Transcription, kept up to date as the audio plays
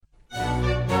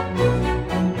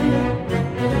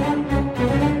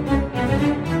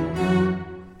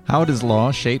How does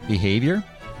law shape behavior?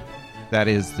 That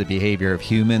is, the behavior of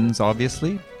humans,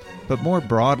 obviously, but more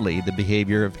broadly, the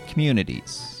behavior of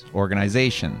communities,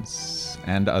 organizations,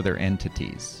 and other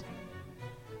entities.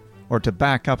 Or to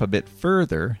back up a bit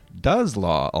further, does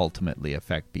law ultimately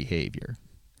affect behavior?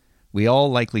 We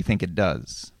all likely think it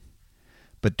does.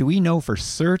 But do we know for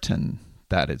certain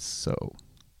that is so?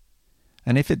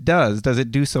 And if it does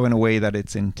it do so in a way that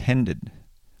it's intended?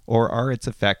 Or are its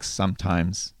effects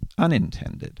sometimes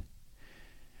unintended?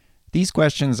 These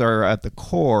questions are at the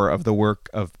core of the work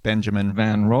of Benjamin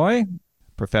van Rooij,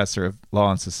 Professor of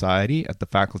Law and Society at the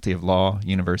Faculty of Law,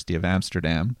 University of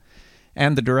Amsterdam,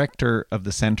 and the Director of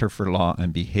the Center for Law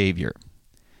and Behavior.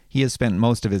 He has spent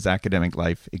most of his academic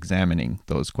life examining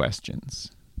those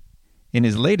questions. In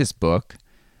his latest book,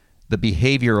 The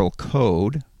Behavioral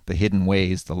Code, The Hidden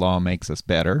Ways the Law Makes Us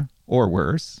Better, or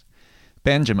Worse,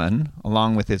 Benjamin,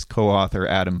 along with his co-author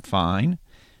Adam Fine,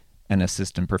 an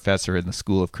assistant professor in the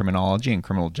School of Criminology and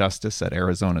Criminal Justice at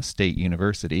Arizona State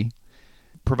University,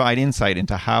 provide insight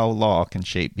into how law can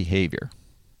shape behavior,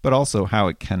 but also how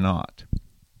it cannot.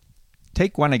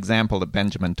 Take one example that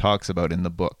Benjamin talks about in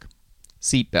the book,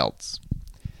 seatbelts.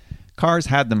 Cars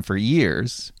had them for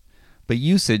years, but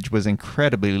usage was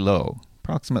incredibly low,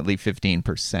 approximately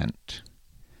 15%.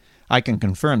 I can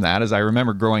confirm that, as I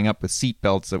remember growing up with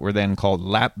seatbelts that were then called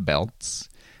lap belts,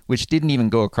 which didn't even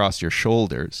go across your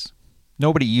shoulders.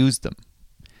 Nobody used them.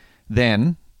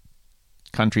 Then,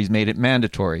 countries made it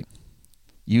mandatory.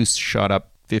 Use shot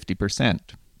up 50%.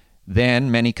 Then,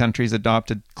 many countries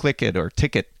adopted click-it or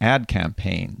ticket ad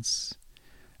campaigns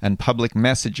and public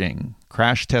messaging,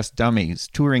 crash test dummies,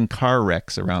 touring car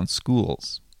wrecks around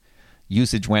schools.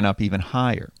 Usage went up even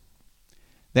higher.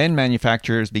 Then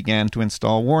manufacturers began to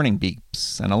install warning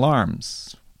beeps and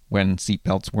alarms when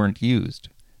seatbelts weren't used.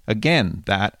 Again,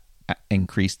 that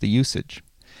increased the usage.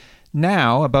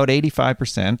 Now, about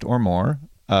 85% or more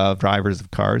of drivers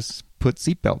of cars put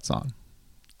seatbelts on.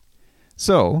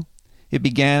 So, it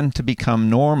began to become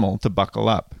normal to buckle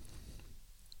up.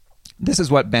 This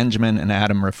is what Benjamin and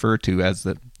Adam refer to as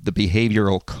the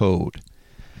behavioral code.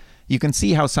 You can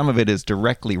see how some of it is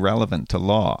directly relevant to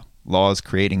law. Laws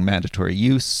creating mandatory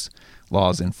use,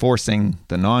 laws enforcing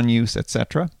the non-use,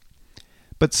 etc.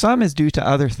 But some is due to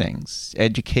other things: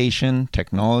 education,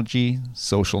 technology,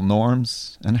 social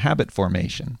norms, and habit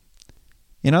formation.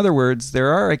 In other words,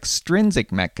 there are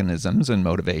extrinsic mechanisms and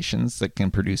motivations that can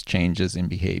produce changes in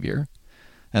behavior,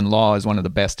 and law is one of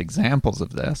the best examples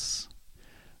of this.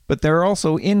 But there are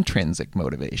also intrinsic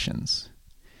motivations.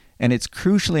 And it's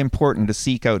crucially important to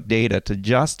seek out data to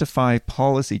justify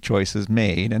policy choices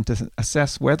made and to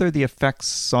assess whether the effects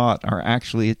sought are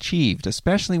actually achieved,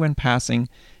 especially when passing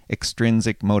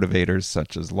extrinsic motivators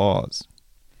such as laws.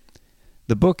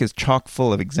 The book is chock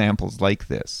full of examples like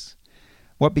this.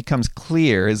 What becomes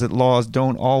clear is that laws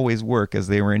don't always work as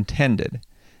they were intended,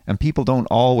 and people don't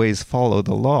always follow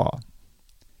the law.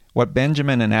 What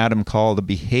Benjamin and Adam call the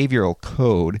behavioral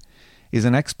code is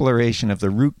an exploration of the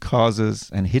root causes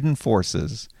and hidden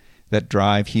forces that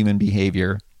drive human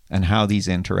behavior and how these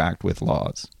interact with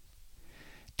laws.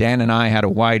 Dan and I had a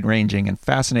wide-ranging and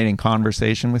fascinating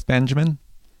conversation with Benjamin.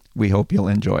 We hope you'll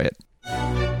enjoy it.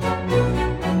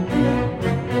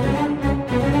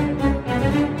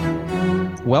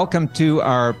 Welcome to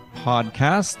our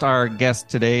podcast. Our guest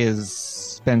today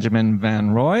is Benjamin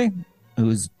van Rooij,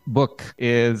 whose book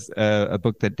is a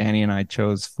book that Danny and I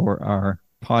chose for our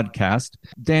podcast.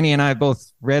 Danny and I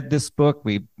both read this book.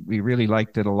 We really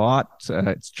liked it a lot.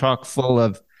 It's chock full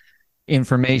of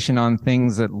information on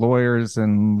things that lawyers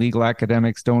and legal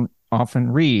academics don't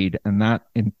often read, and that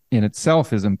in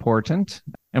itself is important.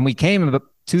 And we came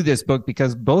to this book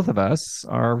because both of us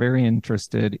are very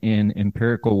interested in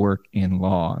empirical work in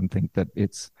law and think that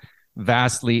it's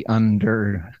vastly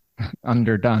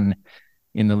underdone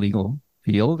in the legal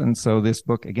field. And so this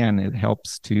book, again, it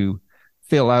helps to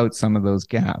fill out some of those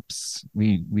gaps.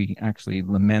 We actually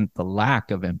lament the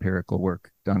lack of empirical work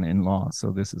done in law.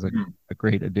 So this is a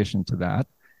great addition to that,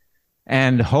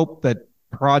 and hope that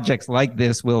projects like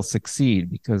this will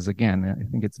succeed, because again, I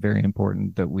think it's very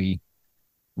important that we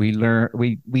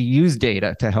use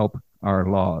data to help our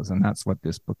laws. And that's what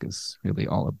this book is really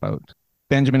all about.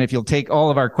 Benjamin, if you'll take all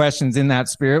of our questions in that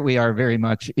spirit, we are very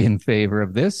much in favor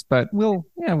of this, but we'll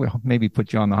maybe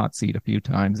put you on the hot seat a few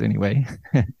times anyway.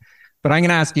 But I'm going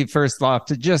to ask you first off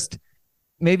to just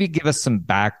maybe give us some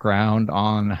background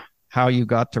on how you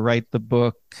got to write the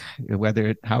book,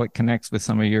 how it connects with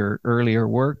some of your earlier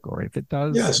work, or if it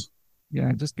does. Yes.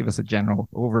 Yeah, just give us a general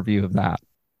overview of that.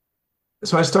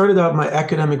 So I started out my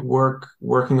academic work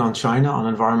working on China, on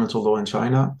environmental law in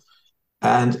China.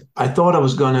 And I thought I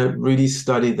was going to really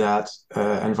study that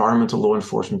environmental law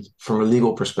enforcement from a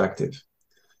legal perspective.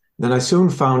 Then I soon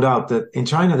found out that in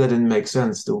China that didn't make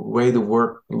sense. The way the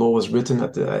work law was written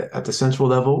at the central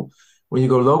level, when you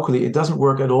go locally, it doesn't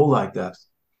work at all like that.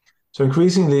 So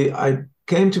increasingly, I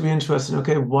came to be interested in,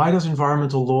 okay, why does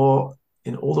environmental law,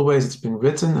 in all the ways it's been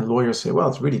written, and lawyers say, well,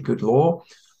 it's really good law,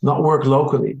 not work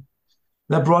locally?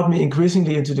 That brought me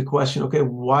increasingly into the question, okay,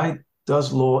 why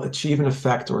does law achieve an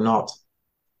effect or not?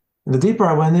 And the deeper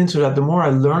I went into that, the more I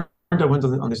learned. I went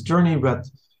on this journey, read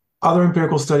other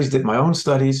empirical studies, did my own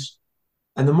studies.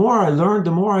 And the more I learned,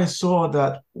 the more I saw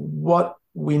that what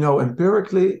we know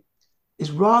empirically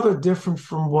is rather different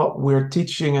from what we're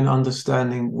teaching and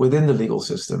understanding within the legal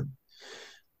system.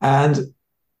 And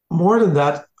more than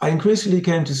that, I increasingly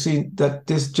came to see that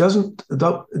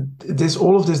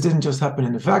all of this didn't just happen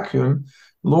in a vacuum.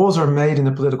 Laws are made in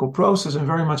the political process and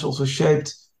very much also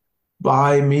shaped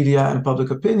by media and public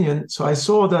opinion. So I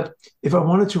saw that if I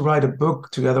wanted to write a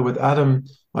book together with Adam,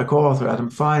 my co-author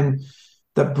Adam Fine,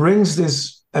 that brings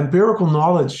this empirical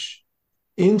knowledge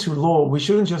into law, we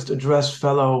shouldn't just address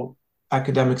fellow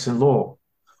academics in law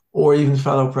or even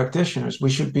fellow practitioners. We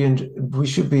should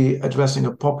be addressing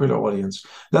a popular audience.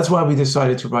 That's why we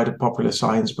decided to write a popular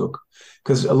science book,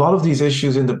 because a lot of these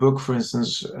issues in the book, for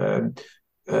instance,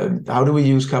 how do we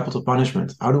use capital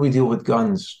punishment? How do we deal with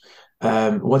guns?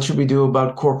 What should we do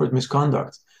about corporate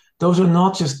misconduct? Those are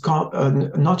not just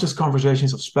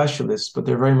conversations of specialists, but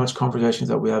they're very much conversations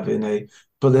that we have in a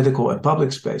political and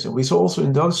public space. And we saw also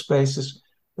in those spaces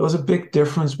there was a big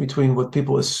difference between what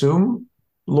people assume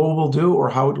law will do or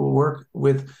how it will work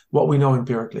with what we know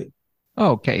empirically.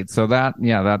 Okay, so that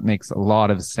makes a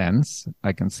lot of sense.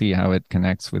 I can see how it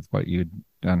connects with what you'd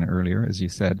done earlier, as you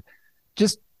said.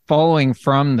 Just following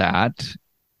from that,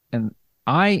 and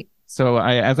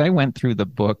as I went through the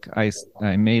book, I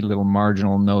made little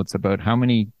marginal notes about how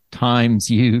many times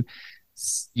you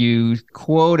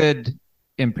quoted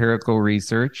empirical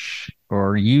research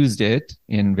or used it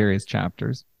in various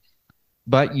chapters,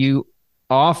 but you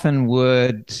often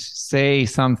would say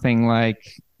something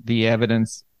like the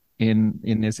evidence in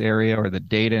this area or the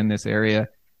data in this area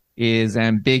is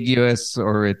ambiguous,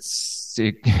 or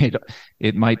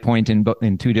it might point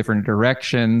in two different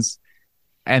directions.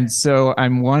 And so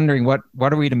I'm wondering, what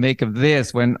are we to make of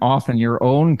this when often your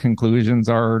own conclusions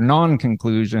are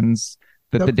non-conclusions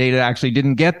that the data actually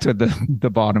didn't get to the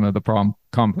bottom of the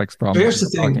complex problem Here's the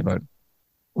we're talking thing. about?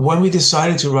 When we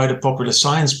decided to write a popular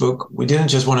science book, we didn't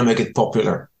just want to make it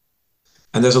popular.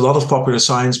 And there's a lot of popular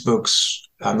science books,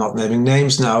 I'm not naming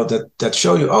names now, that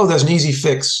show you, oh, there's an easy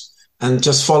fix and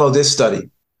just follow this study.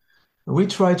 We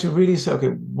try to really say, okay,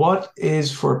 what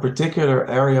is for a particular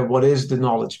area, what is the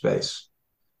knowledge base?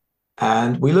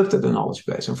 And we looked at the knowledge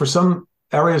base. And for some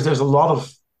areas, there's a lot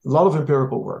of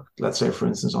empirical work. Let's say, for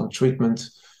instance, on treatment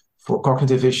for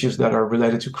cognitive issues that are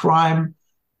related to crime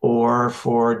or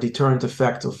for deterrent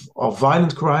effect of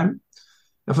violent crime.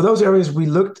 And for those areas, we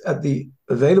looked at the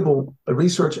available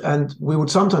research and we would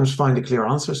sometimes find a clear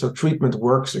answer. So treatment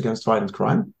works against violent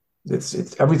crime. It's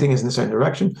everything is in the same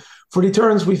direction. For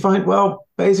deterrence, we find, well,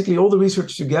 basically all the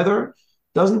research together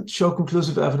doesn't show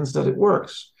conclusive evidence that it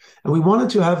works. And we wanted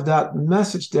to have that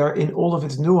message there in all of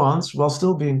its nuance while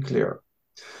still being clear.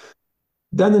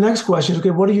 Then the next question is, okay,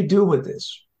 what do you do with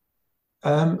this?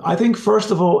 I think,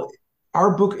 first of all,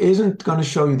 our book isn't going to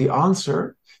show you the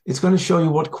answer. It's going to show you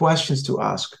what questions to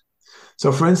ask.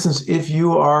 So, for instance, if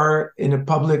you are in a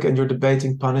public and you're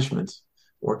debating punishment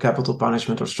or capital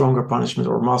punishment or stronger punishment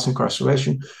or mass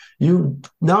incarceration, you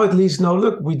now at least know,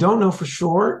 look, we don't know for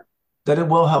sure that it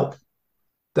will help.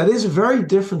 That is a very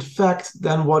different fact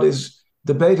than what is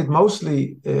debated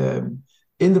mostly in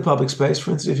the public space.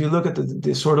 For instance, if you look at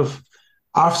the sort of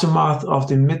aftermath of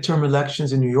the midterm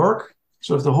elections in New York,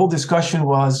 sort of the whole discussion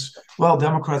was, well,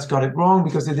 Democrats got it wrong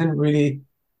because they didn't really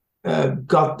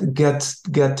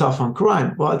get tough on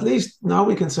crime. Well, at least now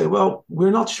we can say, well,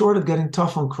 we're not sure that getting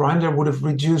tough on crime there would have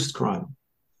reduced crime.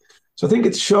 So I think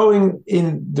it's showing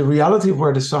in the reality of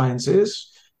where the science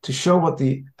is to show what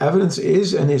the evidence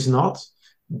is and is not.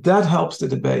 That helps the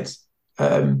debate.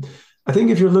 I think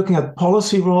if you're looking at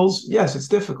policy roles, yes, it's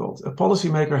difficult. A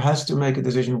policymaker has to make a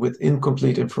decision with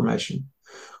incomplete information.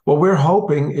 What we're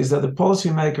hoping is that the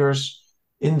policymakers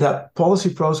in that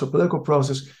policy process or political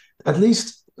process at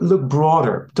least look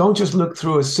broader. Don't just look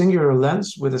through a singular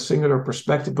lens with a singular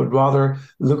perspective, but rather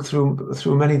look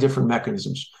through many different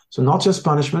mechanisms. So not just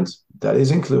punishment, that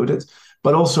is included,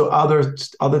 but also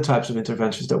other types of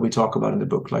interventions that we talk about in the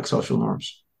book, like social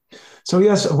norms. So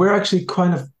yes, we're actually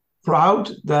kind of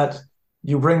proud that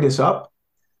you bring this up.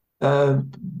 uh,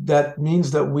 that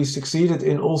means that we succeeded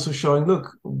in also showing,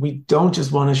 look, we don't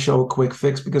just want to show a quick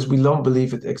fix because we don't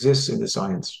believe it exists in the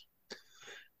science.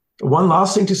 One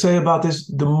last thing to say about this,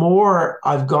 the more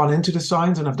I've gone into the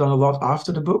science, and I've done a lot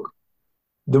after the book,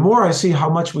 the more I see how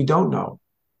much we don't know.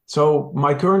 So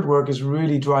my current work is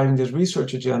really driving this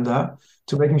research agenda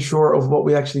to making sure of what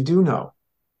we actually do know,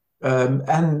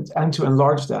 and to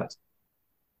enlarge that.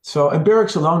 So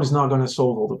empirics alone is not going to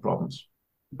solve all the problems.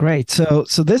 Great. So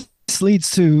this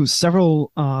leads to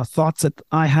several thoughts that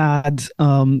I had,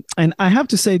 and I have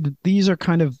to say that these are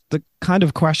kind of the kind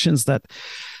of questions that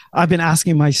I've been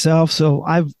asking myself. So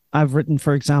I've written,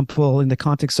 for example, in the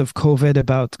context of COVID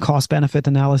about cost benefit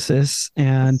analysis,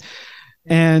 and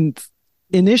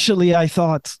initially I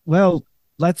thought, well,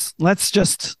 let's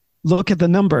just look at the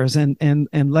numbers and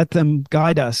let them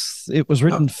guide us. It was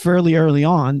written fairly early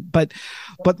on, but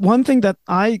one thing that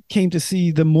I came to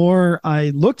see the more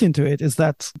I looked into it is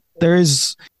that there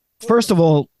is, first of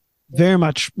all, very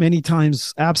much many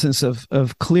times absence of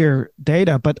clear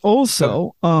data, but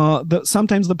also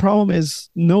sometimes the problem is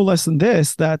no less than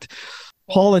this, that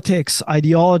politics,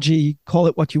 ideology, call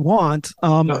it what you want,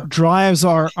 drives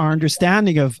our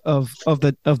understanding of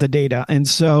the data. And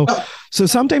so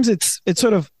sometimes it's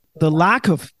sort of the lack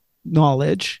of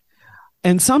knowledge.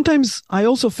 And sometimes I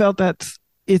also felt that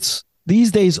it's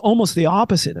these days almost the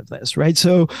opposite of this, right?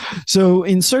 So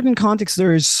in certain contexts,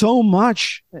 there is so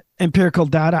much empirical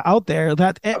data out there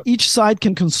that each side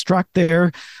can construct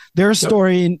their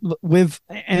story with,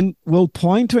 and will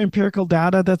point to empirical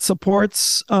data that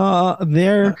supports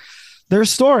their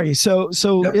story. So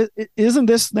isn't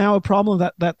this now a problem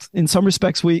that in some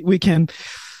respects we can,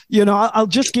 I'll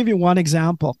just give you one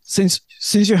example, since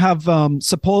you have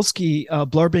Sapolsky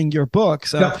blurbing your book.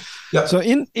 So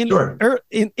in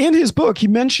his book, he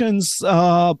mentions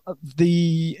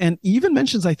and even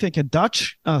mentions, I think, a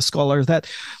Dutch scholar that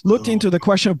looked into the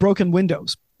question of broken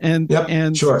windows and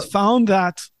found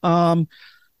that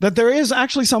that there is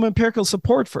actually some empirical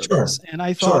support for this. And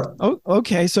I thought,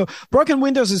 okay, so broken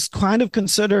windows is kind of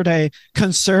considered a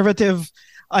conservative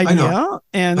idea,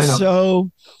 and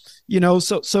so.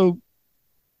 So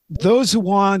those who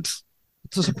want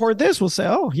to support this will say,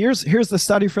 "Oh, here's the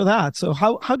study for that." So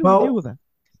how do we deal with that?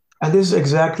 And this is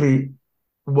exactly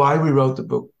why we wrote the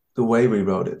book the way we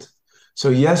wrote it. So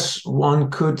yes,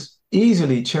 one could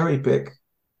easily cherry pick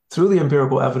through the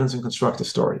empirical evidence and construct a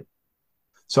story.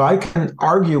 So I can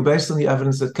argue based on the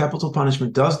evidence that capital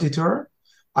punishment does deter.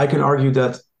 I can argue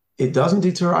that it doesn't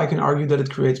deter. I can argue that it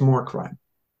creates more crime.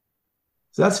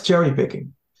 So that's cherry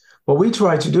picking. What we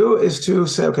try to do is to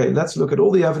say, okay, let's look at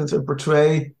all the evidence and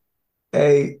portray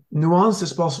a nuanced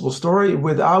as possible story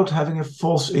without having a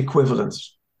false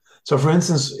equivalence. So, for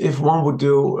instance, if one would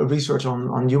do a research on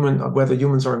whether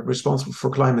humans are responsible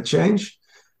for climate change,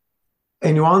 a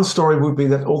nuanced story would be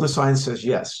that all the science says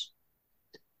yes.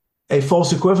 A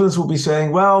false equivalence would be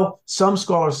saying, well, some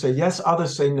scholars say yes,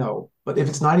 others say no. But if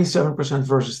it's 97%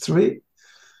 versus 3,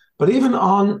 but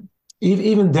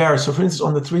even there, so for instance,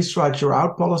 on the 3 strikes you're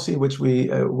out policy, which we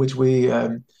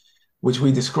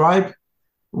describe,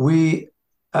 we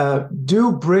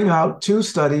do bring out 2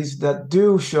 studies that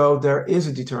do show there is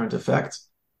a deterrent effect,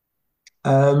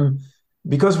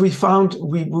 because we found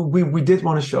we did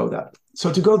want to show that.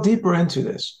 So to go deeper into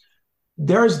this,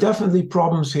 there's definitely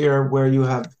problems here where you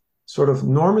have sort of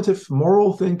normative,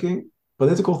 moral thinking,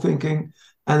 political thinking,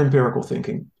 and empirical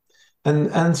thinking,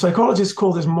 and psychologists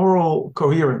call this moral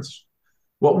coherence.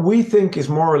 What we think is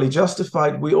morally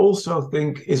justified, we also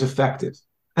think is effective,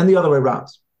 and the other way around.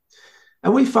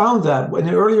 And we found that in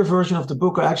the earlier version of the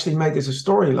book, I actually made this a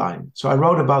storyline. So I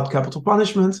wrote about capital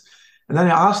punishment, and then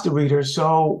I asked the reader,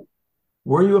 so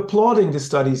were you applauding the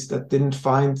studies that didn't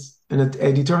find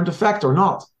a deterrent effect or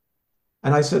not?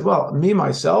 And I said, well,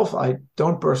 myself, I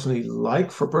don't personally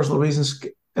like, for personal reasons,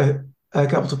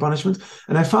 capital punishment.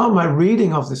 And I found my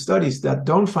reading of the studies that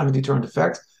don't find a deterrent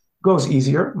effect goes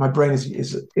easier. My brain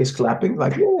is clapping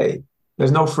like, yay,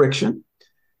 there's no friction.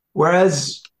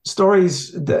 Whereas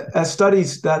studies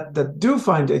that do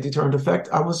find a deterrent effect,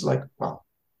 I was like, well,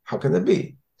 how can that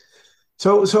be?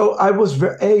 So I was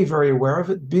very aware of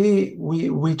it. B,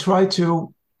 we try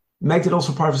to make it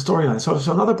also part of the storyline.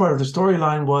 So another part of the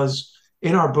storyline was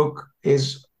in our book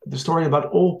is the story about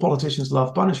all politicians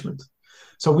love punishment.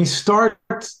 So we start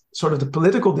sort of the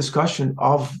political discussion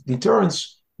of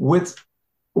deterrence with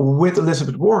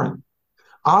Elizabeth Warren,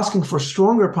 asking for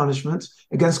stronger punishment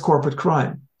against corporate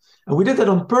crime. And we did that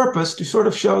on purpose to sort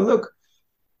of show, look,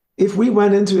 if we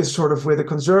went into this sort of with a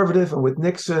conservative and with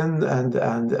Nixon and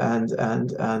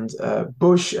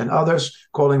Bush and others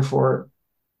calling for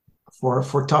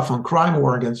tough on crime,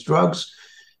 war against drugs,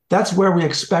 That's where we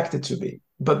expect it to be.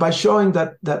 But by showing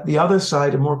that the other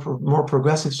side, a more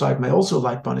progressive side, may also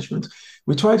like punishment,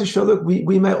 we try to show that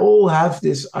we may all have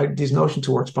this notion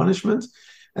towards punishment,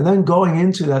 and then going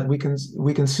into that we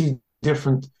can see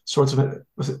different sorts of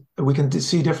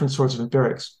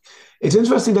empirics. It's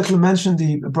interesting that you mentioned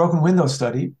the broken window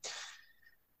study.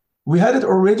 We had it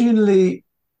originally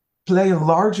play a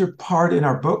larger part in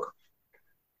our book,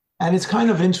 and it's kind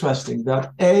of interesting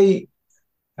that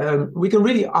we can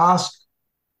really ask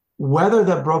whether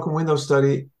that broken window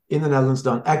study in the Netherlands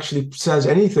done actually says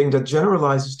anything that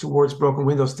generalizes towards broken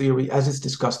windows theory as it's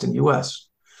discussed in the US.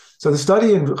 So the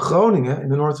study in Groningen, in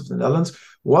the north of the Netherlands,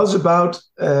 was about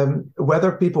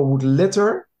whether people would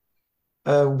litter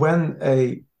when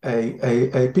a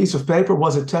piece of paper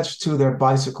was attached to their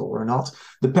bicycle or not,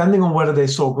 depending on whether they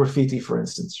saw graffiti, for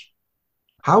instance.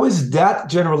 How is that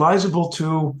generalizable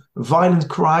to violent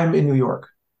crime in New York?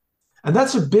 And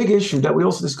that's a big issue that we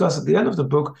also discuss at the end of the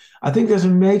book. I think there's a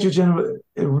major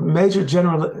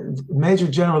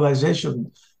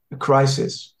generalization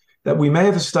crisis, that we may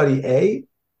have a study A,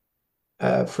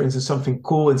 for instance, something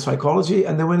cool in psychology,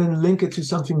 and then we link it to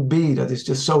something B that is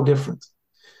just so different.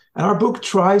 And our book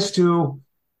tries to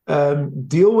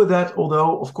deal with that,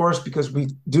 although, of course, because we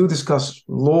do discuss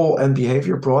law and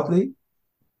behavior broadly,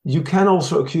 you can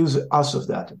also accuse us of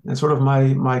that. And sort of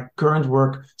my current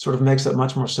work sort of makes that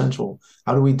much more central.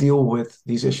 How do we deal with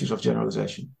these issues of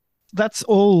generalization? That's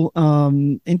all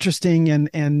interesting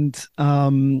and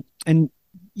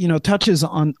touches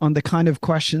on the kind of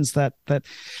questions that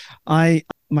I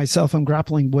myself am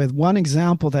grappling with. One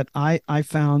example that I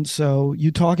found, so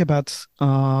you talk about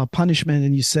punishment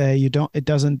and you say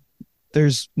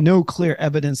there's no clear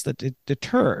evidence that it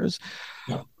deters.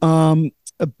 Yeah.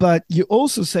 But you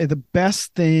also say the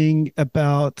best thing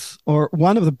about, or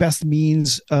one of the best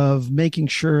means of making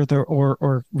sure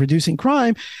or reducing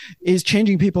crime is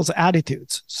changing people's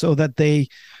attitudes so that they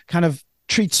kind of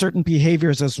treat certain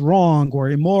behaviors as wrong or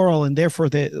immoral, and therefore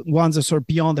the ones are sort of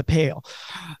beyond the pale.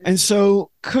 And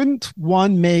so couldn't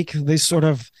one make this sort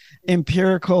of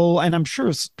empirical, and I'm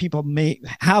sure people may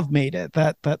have made it,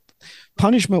 that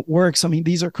punishment works. I mean,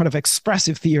 these are kind of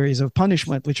expressive theories of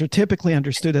punishment, which are typically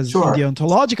understood as Sure.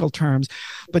 deontological terms,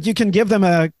 but you can give them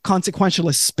a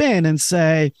consequentialist spin and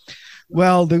say,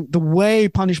 well, the way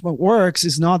punishment works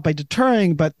is not by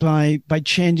deterring, but by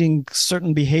changing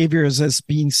certain behaviors as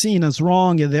being seen as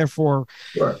wrong, and therefore,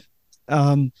 Sure.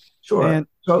 Sure. And,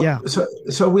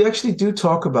 so we actually do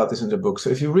talk about this in the book. So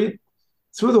if you read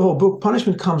through the whole book,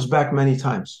 punishment comes back many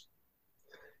times,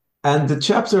 and the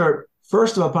chapter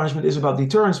first about punishment is about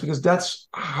deterrence, because that's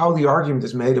how the argument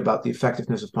is made about the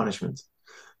effectiveness of punishment.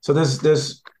 So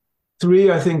there's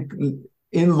three, I think.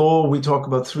 In law, we talk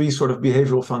about three sort of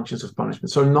behavioral functions of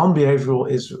punishment. So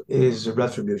non-behavioral is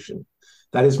retribution.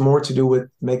 That is more to do with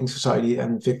making society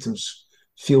and victims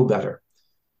feel better.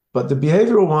 But the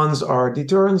behavioral ones are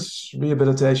deterrence,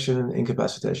 rehabilitation, and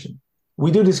incapacitation.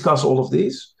 We do discuss all of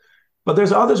these, but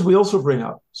there's others we also bring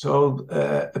up. So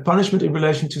a punishment in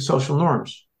relation to social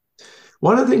norms.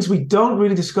 One of the things we don't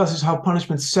really discuss is how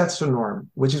punishment sets a norm,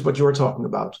 which is what you're talking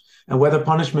about, and whether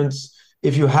punishments,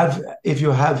 if you have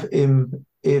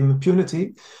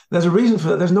impunity, there's a reason for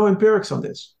that. There's no empirics on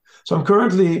this. So I'm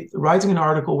currently writing an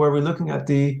article where we're looking at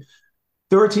the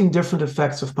 13 different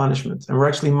effects of punishment, and we're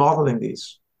actually modeling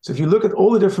these. So if you look at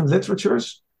all the different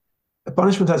literatures,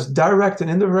 punishment has direct and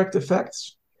indirect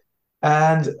effects,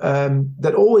 and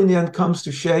that all in the end comes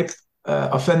to shape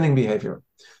offending behavior.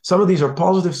 Some of these are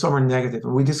positive, some are negative,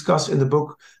 and we discuss in the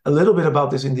book a little bit about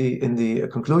this in the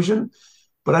conclusion.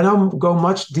 But I now go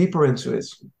much deeper into it.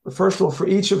 First of all, for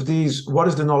each of these, what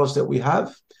is the knowledge that we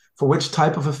have for which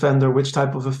type of offender, which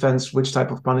type of offense, which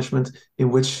type of punishment, in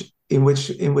which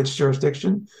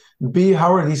jurisdiction? B,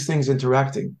 how are these things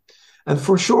interacting? And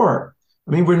for sure,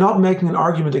 I mean, we're not making an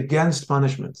argument against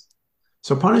punishment.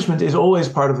 So punishment is always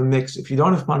part of a mix. If you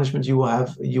don't have punishment, you will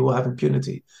have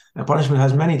impunity, and punishment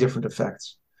has many different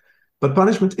effects. But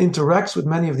punishment interacts with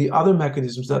many of the other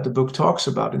mechanisms that the book talks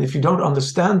about, and if you don't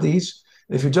understand these,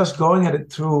 if you're just going at it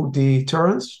through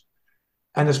deterrence,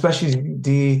 and especially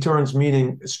deterrence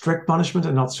meaning strict punishment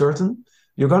and not certain,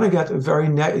 you're going to get a very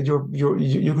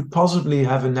you could possibly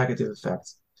have a negative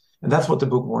effect, and that's what the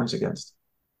book warns against.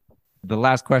 The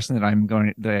last question that I'm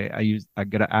going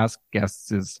to ask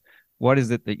guests is, what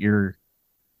is it that you're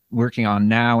working on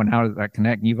now, and how does that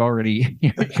connect? You're going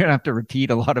to have to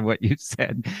repeat a lot of what you've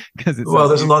said, because there's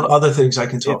a lot of other things I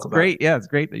can talk about. Great, yeah, it's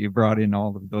great that you brought in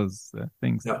all of those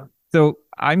things. Yeah. So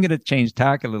I'm going to change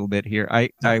tack a little bit here.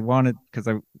 I wanted, because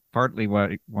I partly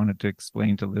what I wanted to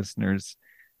explain to listeners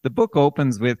the book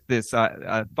opens with this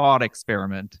thought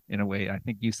experiment in a way. I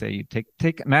think you say you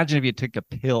imagine if you took a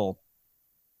pill,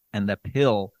 and the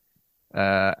pill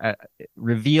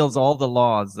reveals all the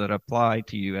laws that apply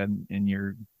to you and in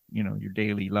your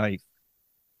daily life.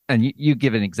 And you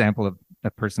give an example of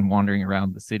a person wandering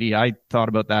around the city. I thought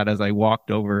about that as I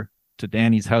walked over to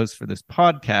Danny's house for this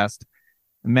podcast,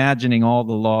 imagining all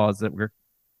the laws that were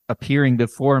appearing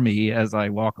before me as I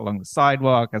walk along the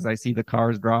sidewalk, as I see the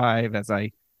cars drive, as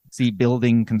I see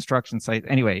building construction sites.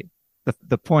 Anyway,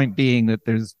 the point being that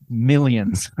there's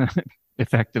millions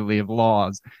effectively of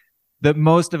laws that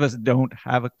most of us don't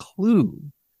have a clue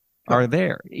are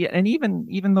there. And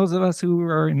even those of us who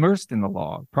are immersed in the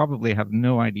law probably have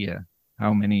no idea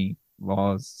how many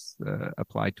laws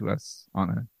apply to us on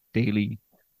a daily,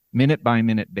 minute by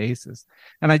minute basis.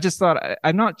 And I just thought,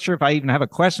 I'm not sure if I even have a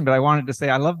question, but I wanted to say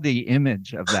I love the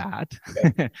image of that.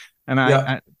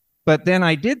 And but then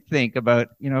I did think about,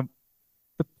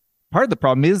 part of the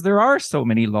problem is there are so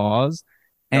many laws,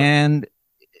 and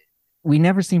we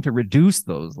never seem to reduce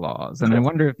those laws. And I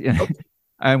wonder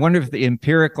if the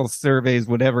empirical surveys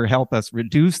would ever help us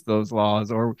reduce those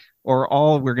laws, or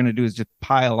all we're going to do is just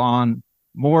pile on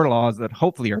more laws that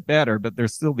hopefully are better, but there'll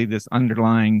still be this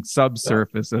underlying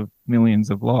subsurface of millions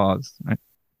of laws. Right?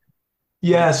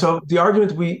 Yeah. So the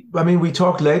argument we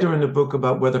talk later in the book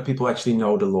about whether people actually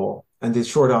know the law, and the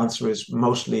short answer is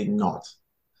mostly not.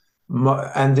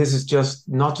 And this is just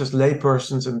not just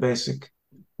laypersons and basic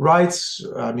rights.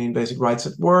 I mean, basic rights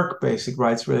at work, basic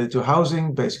rights related to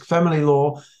housing, basic family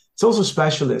law. It's also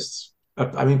specialists.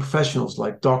 Professionals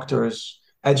like doctors,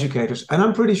 educators, and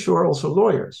I'm pretty sure also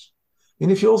lawyers.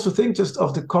 And if you also think just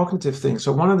of the cognitive thing.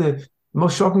 So one of the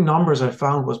most shocking numbers I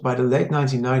found was by the late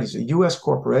 1990s, a US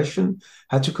corporation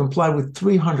had to comply with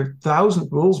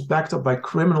 300,000 rules backed up by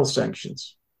criminal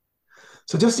sanctions.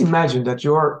 So just imagine that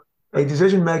you're a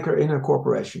decision maker in a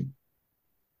corporation.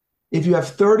 If you have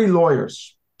 30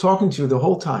 lawyers talking to you the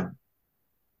whole time,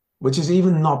 which is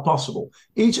even not possible,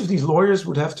 each of these lawyers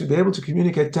would have to be able to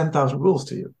communicate 10,000 rules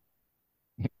to you.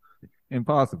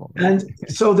 Impossible. And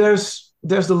so there's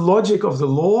the logic of the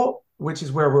law, which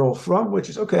is where we're all from, which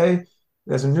is, okay,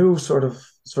 there's a new sort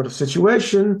of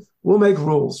situation. We'll make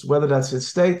rules, whether that's in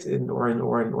state or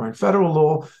in federal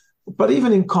law, but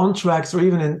even in contracts or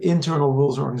even in internal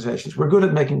rules organizations, we're good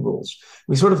at making rules.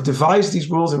 We sort of devise these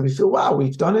rules and we feel, wow,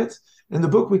 we've done it. In the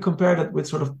book, we compared it with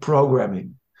sort of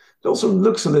programming. It also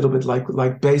looks a little bit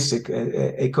like basic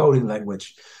a coding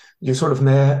language. You sort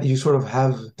of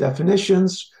have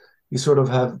definitions. You sort of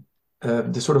have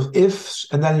the sort of ifs,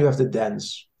 and then you have the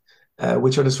thens,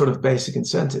 which are the sort of basic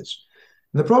incentives.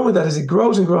 And the problem with that is it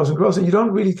grows and grows and grows, and you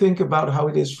don't really think about how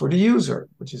it is for the user,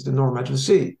 which is the norm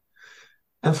addressee.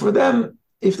 And for them,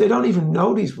 if they don't even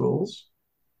know these rules,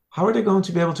 how are they going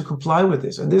to be able to comply with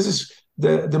this? And this is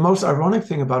the most ironic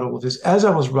thing about all of this. As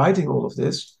I was writing all of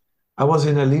this, I was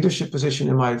in a leadership position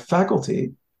in my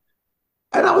faculty,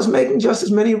 and I was making just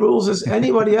as many rules as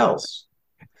anybody else.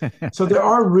 So there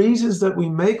are reasons that we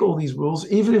make all these rules,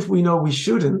 even if we know we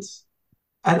shouldn't.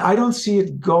 And I don't see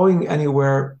it going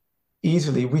anywhere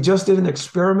easily. We just did an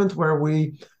experiment where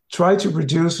we tried to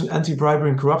reduce an anti-bribery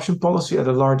and corruption policy at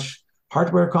a large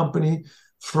hardware company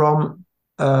from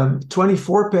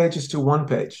 24 pages to 1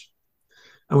 page.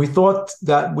 And we thought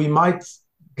that we might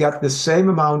get the same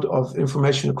amount of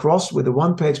information across with a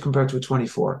 1 page compared to a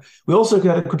 24. We also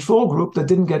got a control group that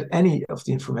didn't get any of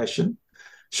the information.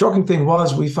 Shocking thing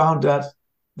was we found that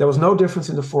there was no difference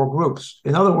in the 4 groups.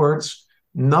 In other words,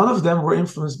 none of them were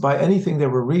influenced by anything they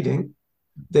were reading.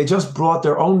 They just brought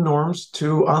their own norms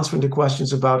to answering the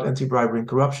questions about anti-bribery and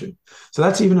corruption. So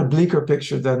that's even a bleaker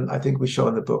picture than I think we show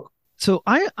in the book. So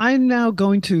I'm now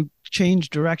going to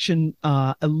change direction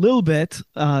a little bit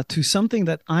to something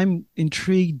that I'm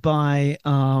intrigued by,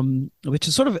 which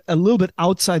is sort of a little bit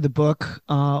outside the book,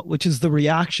 which is the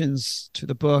reactions to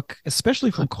the book, especially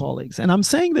from colleagues. And I'm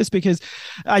saying this because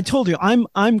I told you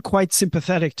I'm quite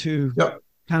sympathetic to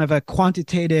kind of a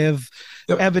quantitative,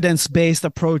 evidence-based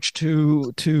approach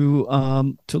to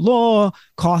law,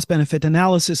 cost-benefit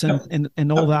analysis,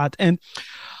 and all that. And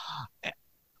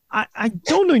I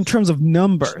don't know in terms of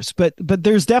numbers, but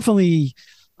there's definitely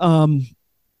a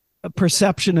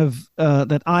perception of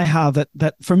that I have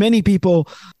that for many people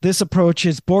this approach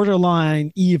is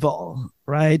borderline evil,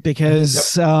 right?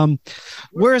 Because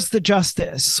where's the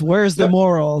justice? Where's the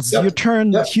morals? You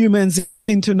turn humans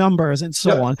into numbers and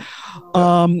so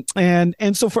on.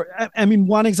 And so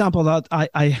one example that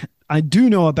I do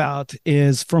know about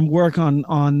is from work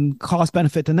on cost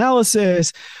benefit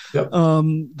analysis,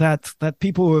 that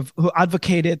people who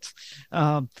advocated.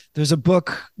 There's a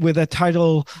book with a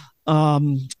title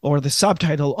or the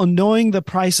subtitle, on knowing the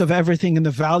price of everything and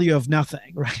the value of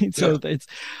nothing, right?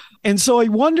 So I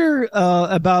wonder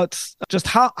about just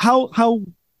how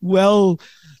well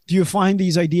do you find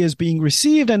these ideas being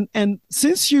received? And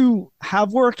since you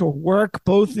have worked or work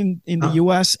both in the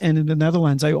US and in the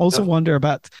Netherlands, I also wonder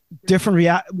about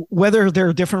whether there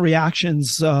are different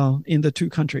reactions in the two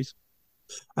countries.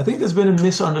 I think there's been a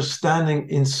misunderstanding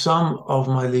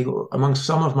among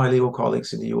some of my legal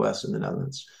colleagues in the US and the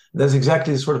Netherlands. There's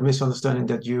exactly the sort of misunderstanding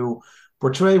that you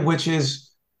portray, which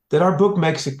is that our book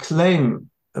makes a claim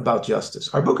about justice.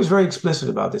 Our book is very explicit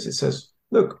about this. It says,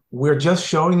 look, we're just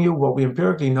showing you what we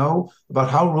empirically know about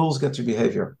how rules get to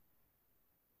behavior.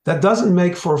 That doesn't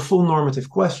make for a full normative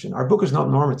question. Our book is not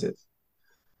normative.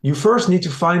 You first need to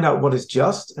find out what is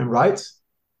just and right.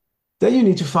 Then you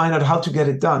need to find out how to get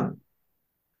it done.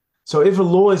 So if a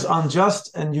law is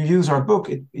unjust and you use our book,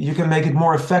 you can make it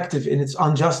more effective in its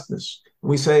unjustness.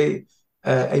 We say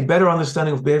a better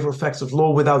understanding of behavioral effects of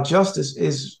law without justice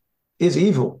is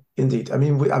evil, indeed. I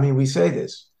mean, we say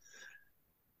this.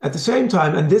 At the same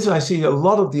time, and this I see a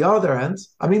lot of the other end,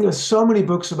 I mean, there's so many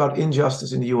books about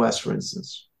injustice in the US, for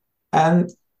instance.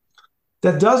 And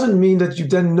that doesn't mean that you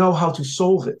then know how to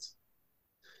solve it.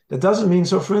 That doesn't mean,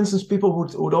 so for instance, people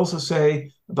would also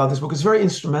say about this book, it's very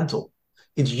instrumental.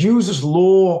 It uses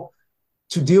law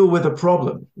to deal with a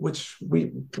problem, which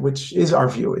is our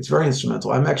view. It's very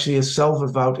instrumental. I'm actually a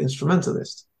self-avowed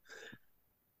instrumentalist.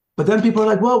 But then people are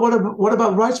like, well, what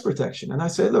about rights protection? And I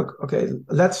say, look, okay,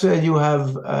 let's say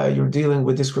you're dealing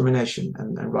with discrimination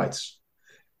and rights.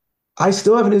 I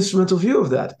still have an instrumental view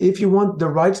of that. If you want the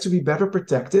rights to be better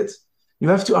protected, you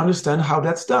have to understand how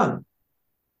that's done.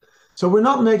 So we're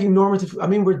not making normative, I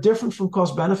mean, we're different from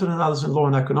cost-benefit analysis in law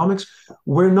and economics.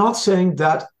 We're not saying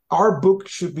that our book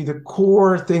should be the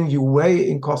core thing you weigh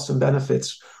in costs and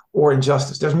benefits or in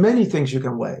justice. There's many things you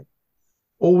can weigh.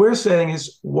 All we're saying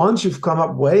is once you've come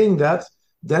up weighing that,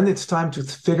 then it's time to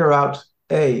figure out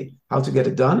A, how to get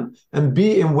it done, and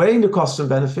B, in weighing the costs and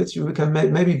benefits, you can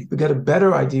maybe get a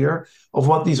better idea of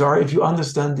what these are if you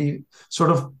understand these sort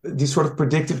of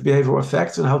predictive behavioral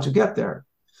effects and how to get there.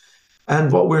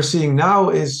 And what we're seeing now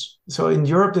is, so in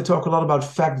Europe, they talk a lot about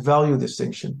fact-value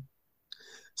distinction.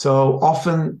 So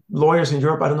often lawyers in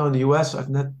Europe, I don't know in the US, I've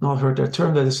not heard that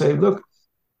term, they say, look,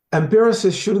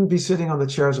 empiricists shouldn't be sitting on the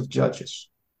chairs of judges.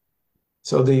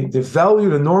 So the value,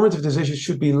 the normative decisions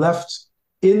should be left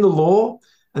in the law,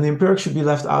 and the empirics should be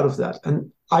left out of that.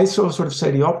 And I sort of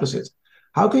say the opposite.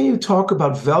 How can you talk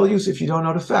about values if you don't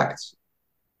know the facts?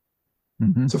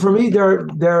 Mm-hmm. So for me,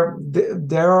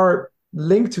 there are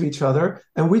linked to each other,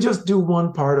 and we just do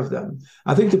one part of them.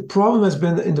 I think the problem has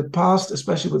been in the past,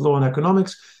 especially with law and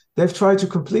economics, they've tried to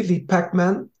completely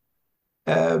Pac-Man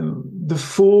the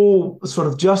full sort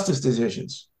of justice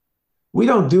decisions. We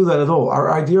don't do that at all.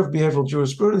 Our idea of behavioral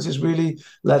jurisprudence is really,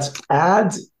 let's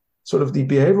add sort of the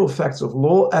behavioral effects of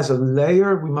law as a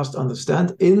layer we must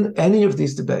understand in any of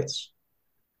these debates,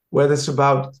 whether it's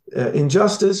about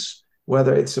injustice,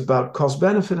 whether it's about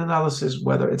cost-benefit analysis,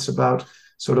 whether it's about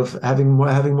sort of having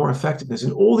more effectiveness.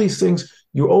 In all these things,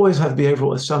 you always have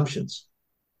behavioral assumptions.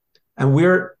 And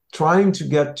we're trying to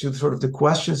get to sort of the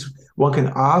questions one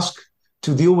can ask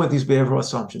to deal with these behavioral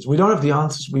assumptions. We don't have the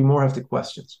answers, we more have the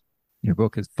questions. Your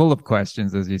book is full of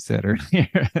questions, as you said earlier.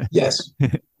 Yes.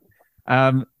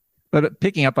 But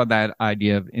picking up on that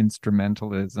idea of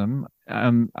instrumentalism,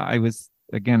 I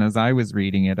was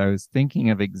reading it, I was thinking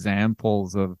of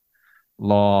examples of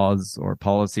laws or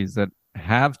policies that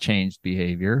have changed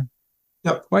behavior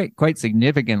quite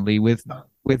significantly with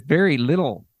very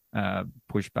little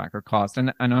pushback or cost.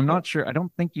 And I'm not sure, I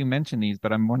don't think you mentioned these,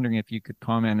 but I'm wondering if you could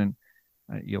comment, and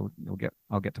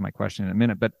I'll get to my question in a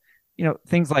minute. But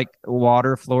things like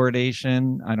water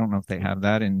fluoridation, I don't know if they have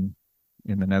that in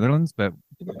the Netherlands, but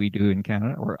we do in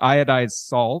Canada, or iodized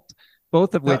salt,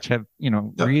 both of which have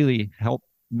really helped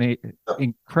make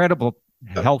incredible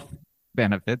health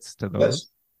benefits to those. Yes.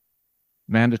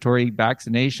 Mandatory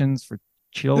vaccinations for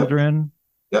children.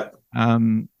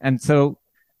 And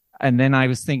then I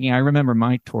was thinking, I remember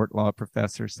my tort law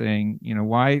professor saying,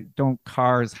 why don't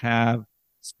cars have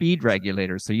speed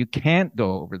regulators so you can't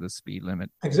go over the speed limit?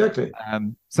 Exactly.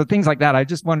 So things like that. I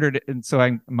just wondered, and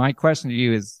so my question to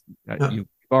you is, you've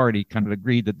already kind of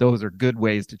agreed that those are good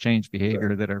ways to change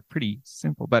behavior that are pretty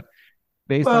simple, but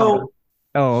based on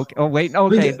go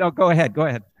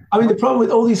ahead. I mean, the problem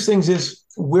with all these things is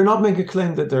we're not making a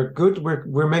claim that they're good.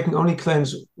 We're making only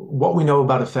claims what we know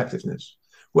about effectiveness.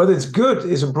 Whether it's good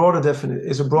is a broader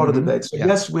debate. So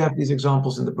yes, we have these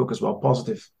examples in the book as well,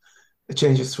 positive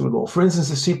changes through law. For instance,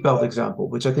 the seatbelt example,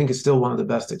 which I think is still one of the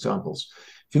best examples.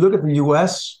 If you look at the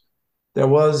US, There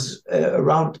was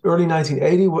around early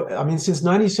 1980. I mean, since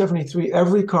 1973,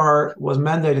 every car was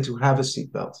mandated to have a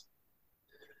seatbelt.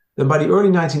 Then by the early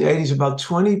 1980s, about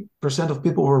 20% of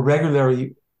people were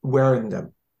regularly wearing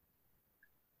them.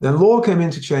 Then law came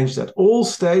in to change that. All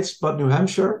states but New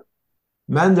Hampshire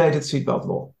mandated seatbelt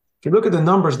law. If you look at the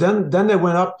numbers, then they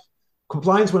went up,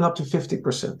 compliance went up to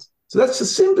 50%. So that's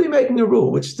just simply making a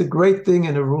rule, which is the great thing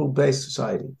in a rule-based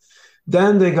society.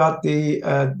 Then they got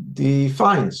the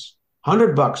fines,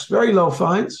 $100, very low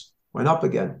fines, went up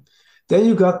again. Then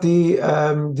you got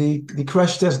the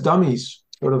crash test dummies,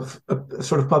 sort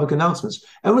of public announcements,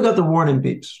 and we got the warning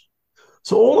beeps.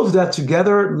 So all of that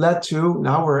together led to,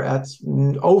 now we're at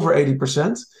over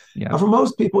 80%. Yeah. Now for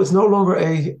most people, it's no longer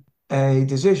a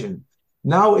decision.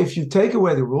 Now, if you take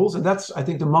away the rules, and that's, I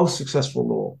think, the most successful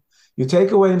law, you take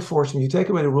away enforcement, you take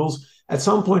away the rules, at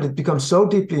some point it becomes so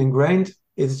deeply ingrained,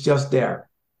 it's just there.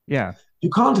 Yeah. You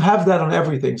can't have that on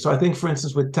everything. So I think, for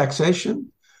instance, with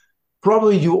taxation,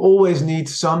 probably you always need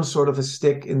some sort of a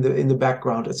stick in the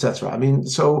background, etc. I mean,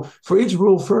 so for each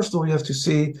rule, first of all, you have to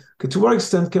see, okay, to what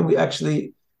extent can we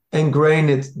actually ingrain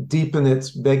it, deepen it,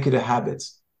 make it a habit?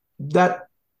 That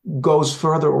goes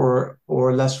further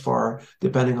or less far,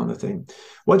 depending on the thing.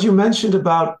 What you mentioned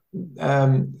about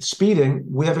speeding,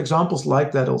 we have examples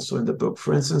like that also in the book.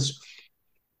 For instance,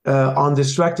 on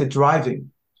distracted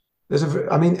driving.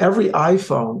 Every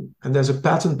iPhone, and there's a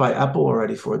patent by Apple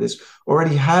already for this,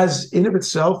 already has in of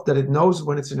itself that it knows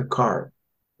when it's in a car.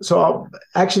 So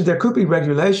actually there could be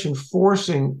regulation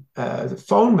forcing the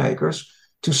phone makers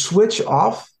to switch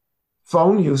off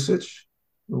phone usage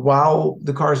while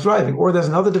the car is driving. Or there's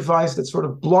another device that sort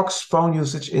of blocks phone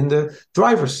usage in the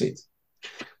driver's seat.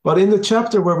 But in the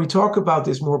chapter where we talk about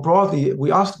this more broadly,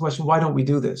 we ask the question, why don't we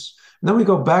do this? And then we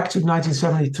go back to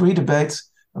 1973 debates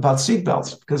about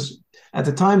seatbelts, because at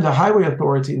the time, the Highway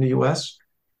Authority in the US,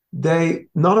 they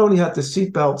not only had the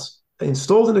seatbelts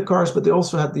installed in the cars, but they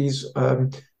also had these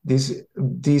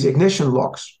ignition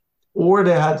locks, or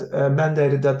they had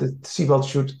mandated that the seatbelt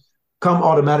should come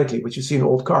automatically, which you see in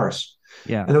old cars.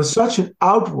 Yeah. And it was such an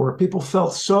outward, people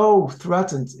felt so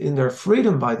threatened in their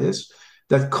freedom by this,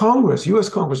 that US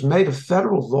Congress made a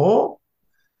federal law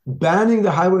banning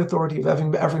the Highway Authority of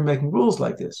ever making rules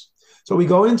like this. So we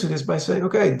go into this by saying,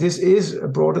 okay, this is a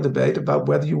broader debate about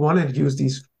whether you want to use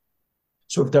these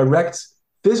sort of direct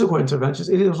physical interventions.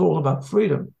 It is all about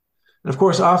freedom. And of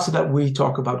course, after that, we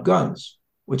talk about guns,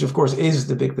 which of course is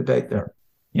the big debate there.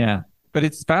 Yeah. But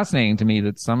it's fascinating to me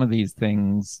that some of these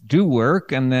things do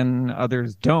work and then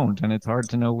others don't. And it's hard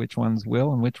to know which ones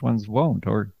will and which ones won't.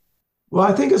 Well,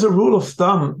 I think as a rule of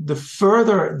thumb, the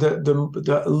further,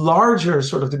 the larger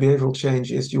sort of the behavioral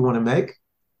change is you want to make,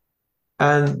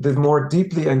 and the more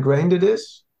deeply ingrained it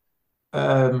is,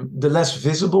 the less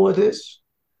visible it is,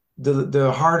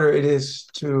 the harder it is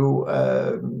to,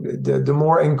 the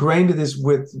more ingrained it is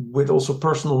with also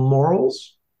personal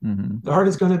morals, the harder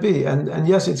it's going to be. And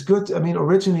yes, it's good. I mean,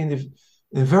 originally in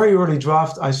the very early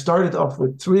draft, I started off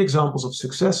with 3 examples of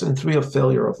success and 3 of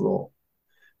failure of law.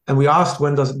 And we asked,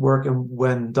 when does it work and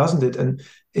when doesn't it? And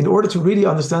in order to really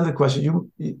understand the question,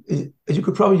 you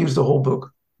could probably use the whole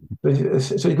book.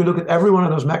 So you could look at every one of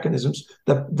those mechanisms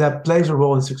that plays a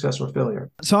role in success or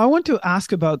failure. So I want to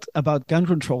ask about gun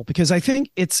control, because I think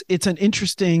it's an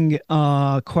interesting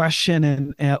question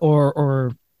and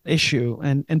or issue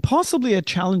and possibly a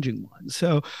challenging one.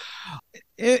 So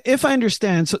if I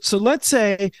understand, so let's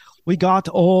say we got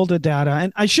all the data,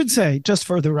 and I should say, just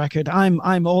for the record,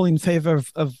 I'm all in favor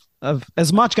of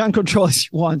as much gun control as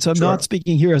you want. So I'm not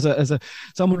speaking here as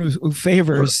someone who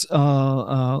favors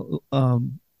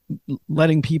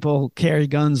letting people carry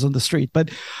guns on the street. But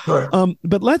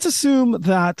let's assume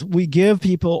that we give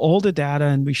people all the data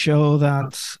and we show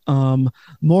that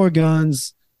more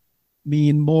guns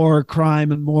mean more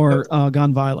crime and more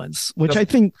gun violence, which I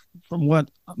think, from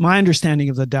what my understanding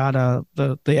of the data,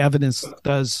 the evidence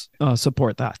does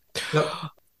support that.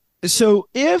 So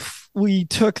if we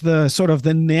took the sort of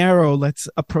the narrow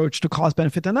approach to cost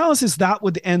benefit analysis, that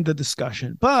would end the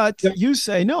discussion. But you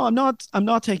say, no, I'm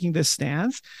not taking this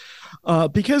stance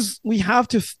because we have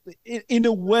to, in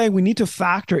a way, we need to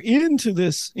factor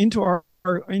into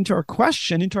our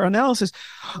question, into our analysis,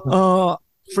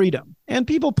 freedom. And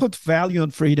people put value on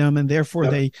freedom, and therefore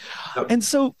and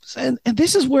so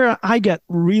this is where I get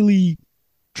really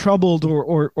troubled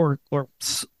or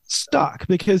stuck,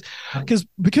 because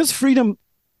freedom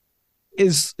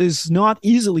is not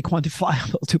easily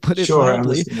quantifiable, to put it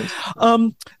mildly.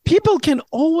 People can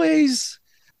always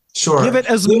give it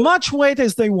as much weight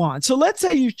as they want. So let's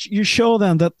say you show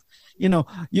them that you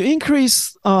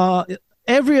increase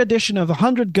every addition of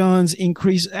 100 guns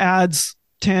adds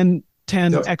 10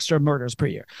 10 Yep. extra murders per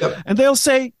year. Yep. And they'll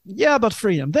say, yeah, but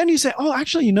freedom. Then you say, oh,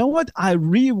 actually, you know what? I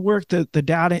reworked the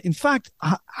data. In fact,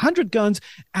 100 guns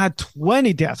add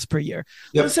 20 deaths per year.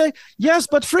 Yep. They'll say, yes,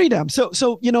 but freedom. So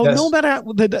Yes. no matter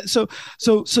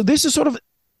so this is sort of,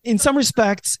 in some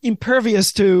respects,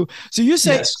 impervious to. So you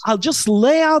say, Yes. I'll just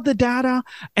lay out the data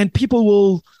and people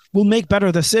will make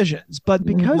better decisions. But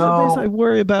because of this, I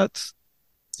worry about,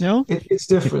 it's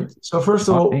different. So first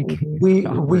of all,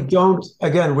 we don't,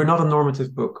 again, we're not a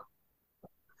normative book.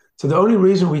 So the only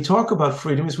reason we talk about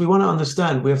freedom is we want to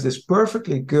understand we have this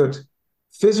perfectly good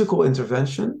physical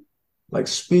intervention, like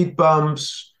speed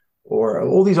bumps or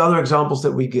all these other examples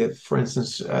that we give. For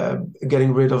instance,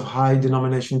 getting rid of high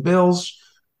denomination bills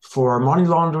for money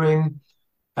laundering,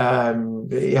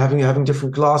 having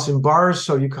different glass in bars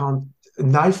so you can't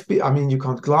you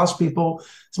can't glass people.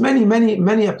 It's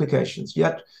many applications.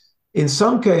 Yet in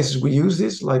some cases we use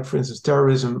this, like for instance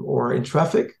terrorism or in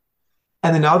traffic,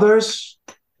 and in others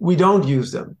we don't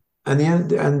use them. And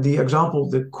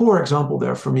the core example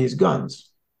there for me is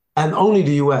guns, and only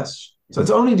the US. So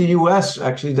it's only the US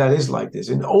actually that is like this.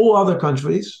 In all other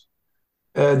countries,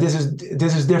 this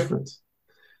is different.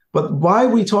 But why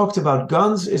we talked about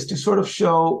guns is to sort of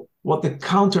show what the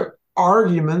counter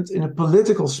argument in a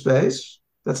political space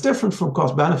that's different from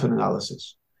cost-benefit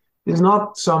analysis. It's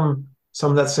not some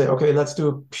let's say, okay, let's do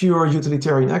a pure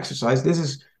utilitarian exercise. This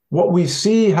is what we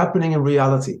see happening in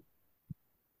reality.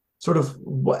 Sort of,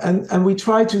 and we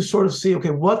try to sort of see,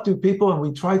 okay, what do people, and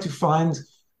we try to find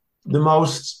the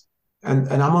most, and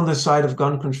I'm on the side of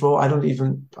gun control. I'm not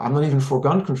even for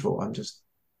gun control. I'm just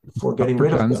for getting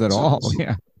rid of guns at all.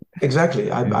 Yeah.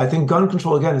 Exactly. I think gun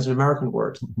control, again, is an American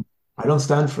word. I don't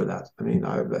stand for that. I mean,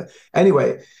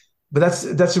 anyway, but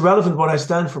that's irrelevant what I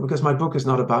stand for, because my book is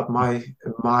not about my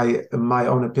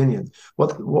own opinion.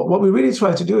 What we really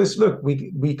try to do is, look,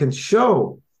 we can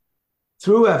show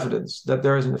through evidence that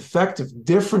there is an effective,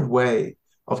 different way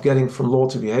of getting from law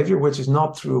to behavior, which is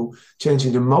not through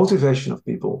changing the motivation of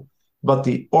people, but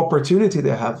the opportunity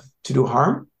they have to do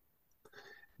harm.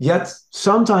 Yet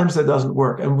sometimes that doesn't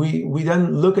work. And we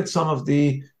then look at some of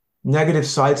the negative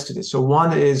sides to this. So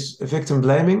one is victim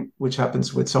blaming, which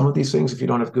happens with some of these things if you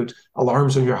don't have good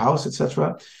alarms on your house,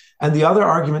 etc. And the other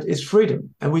argument is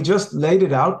freedom. And we just laid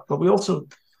it out, but we also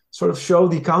sort of show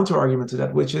the counter argument to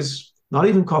that, which is not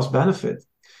even cost benefit,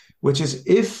 which is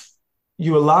if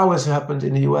you allow, as happened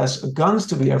in the US, guns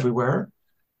to be everywhere,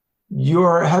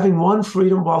 you're having one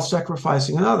freedom while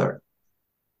sacrificing another.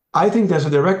 I think there's a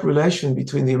direct relation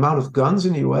between the amount of guns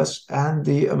in the US and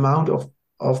the amount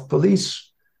of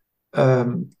police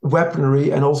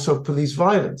weaponry and also police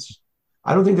violence.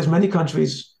 I don't think there's many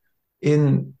countries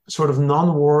in sort of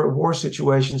war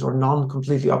situations or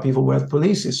non-completely upheaval where the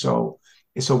police is so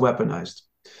weaponized.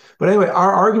 But anyway,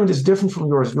 our argument is different from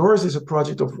yours. Yours is a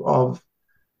project of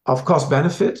cost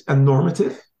benefit and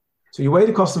normative. So you weigh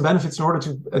the cost and benefits in order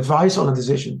to advise on a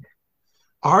decision.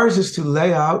 Ours is to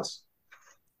lay out,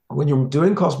 when you're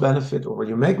doing cost benefit or when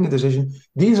you're making a decision,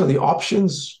 these are the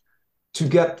options to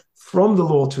get from the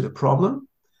law to the problem.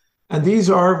 And these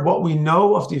are what we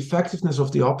know of the effectiveness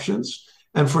of the options.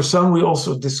 And for some, we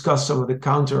also discuss some of the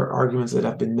counter arguments that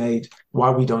have been made why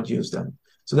we don't use them.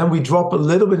 So then we drop a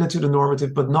little bit into the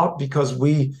normative, but not because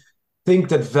we think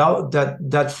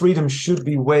that freedom should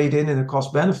be weighed in a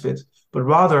cost benefit, but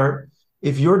rather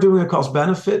if you're doing a cost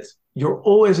benefit, you're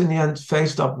always in the end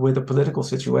faced up with a political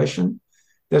situation.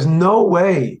 There's no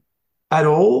way at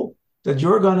all that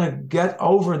you're going to get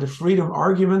over the freedom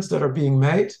arguments that are being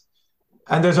made.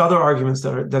 And there's other arguments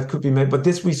that could be made, but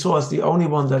this we saw as the only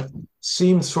one that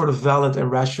seemed sort of valid and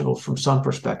rational from some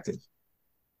perspective.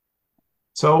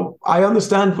 So I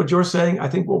understand what you're saying. I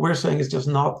think what we're saying is just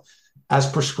not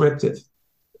as prescriptive.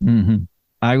 Mm-hmm.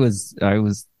 I was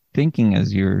thinking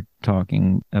as you're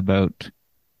talking about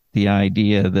the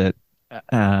idea that,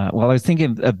 I was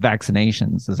thinking of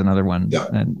vaccinations as another one, yeah.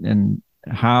 and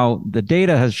how the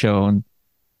data has shown,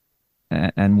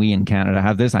 and we in Canada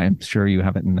have this, I'm sure you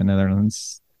have it in the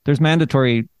Netherlands, there's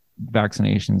mandatory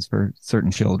vaccinations for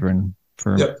certain children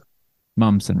for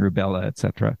mumps and rubella,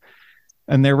 etc.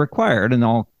 And they're required, and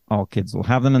all kids will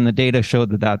have them. And the data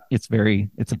showed that it's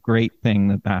a great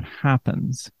thing that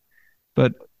happens.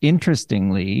 But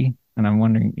interestingly, and I'm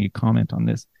wondering you comment on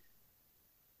this,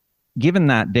 given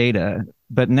that data,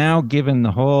 but now given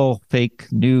the whole fake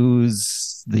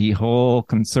news, the whole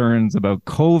concerns about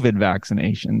COVID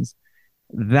vaccinations,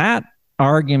 that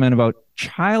argument about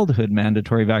childhood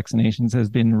mandatory vaccinations has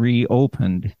been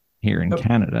reopened here in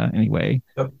Canada anyway.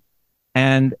 Yep.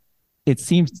 And it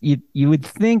seems you would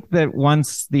think that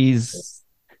once these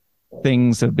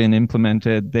things have been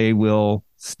implemented, they will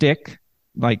stick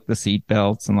like the seat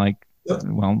belts and like, Yep.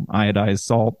 well, iodized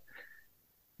salt.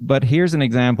 But here's an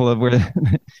example of where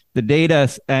the data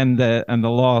and the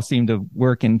law seem to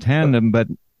work in tandem, but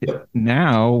Yep.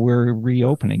 now we're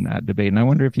reopening that debate. And I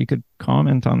wonder if you could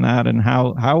comment on that, and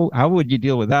how would you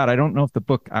deal with that? I don't know if the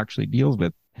book actually deals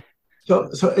with.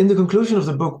 So in the conclusion of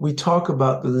the book, we talk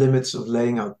about the limits of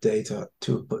laying out data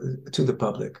to the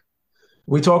public.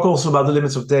 We talk also about the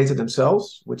limits of data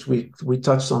themselves, which we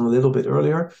touched on a little bit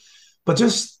earlier. But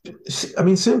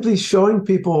simply showing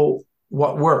people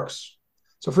what works.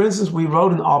 So, for instance, we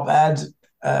wrote an op-ed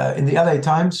in the LA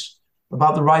Times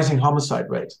about the rising homicide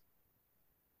rate.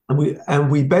 And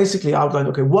we basically outlined,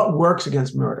 okay, what works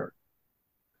against murder?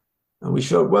 And we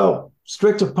showed, well,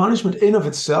 stricter punishment in of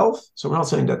itself, so we're not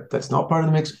saying that that's not part of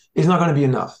the mix, is not going to be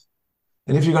enough.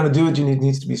 And if you're going to do it, it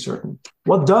needs to be certain.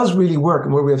 What does really work,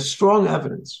 and where we have strong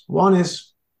evidence, one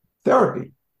is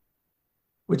therapy,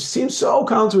 which seems so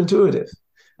counterintuitive.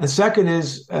 And second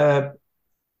is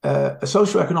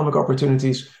socioeconomic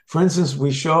opportunities. For instance,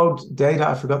 we showed data,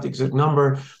 I forgot the exact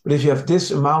number, but if you have this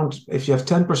amount, if you have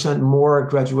 10% more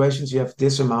graduations, you have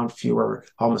this amount fewer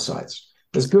homicides.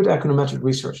 There's good econometric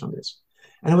research on this.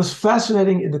 And it was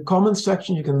fascinating in the comments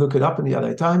section, you can look it up in the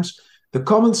LA Times, the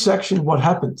comments section, what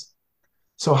happened.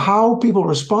 So how people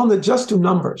responded just to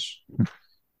numbers.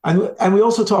 And we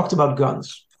also talked about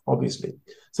guns, obviously.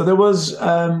 So there was,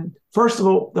 first of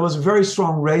all, there was a very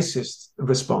strong racist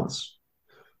response,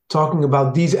 talking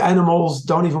about these animals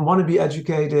don't even want to be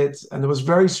educated. And there was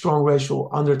very strong racial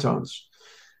undertones.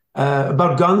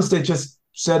 About guns, they just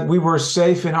said we were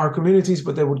safe in our communities,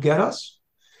 but they would get us.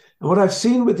 And what I've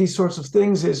seen with these sorts of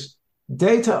things is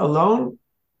data alone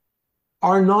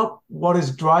are not what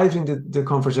is driving the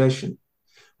conversation.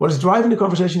 What is driving the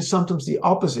conversation is sometimes the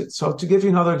opposite. So to give you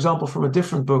another example from a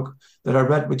different book that I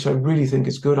read, which I really think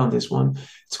is good on this one,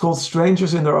 it's called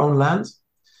Strangers in Their Own Land.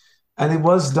 And it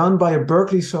was done by a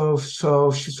Berkeley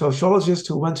sociologist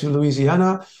who went to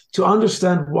Louisiana to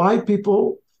understand why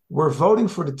people were voting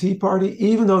for the Tea Party,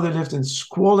 even though they lived in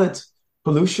squalid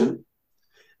pollution.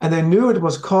 And they knew it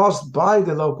was caused by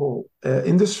the local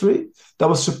industry that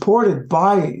was supported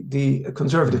by the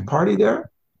Conservative Party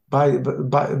there, by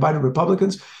the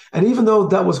Republicans. And even though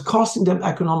that was costing them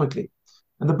economically.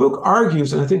 And the book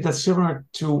argues, and I think that's similar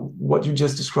to what you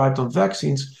just described on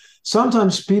vaccines,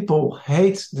 sometimes people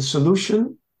hate the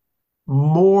solution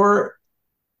more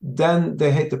than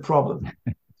they hate the problem.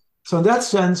 So in that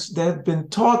sense, they've been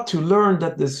taught to learn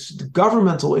that the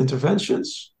governmental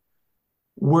interventions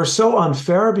were so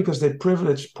unfair because they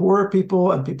privileged poor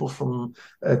people and people from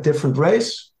a different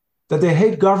race that they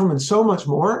hate government so much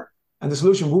more, and the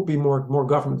solution would be more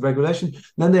government regulation,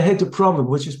 than they hate the problem,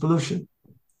 which is pollution.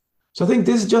 So I think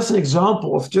this is just an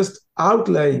example of just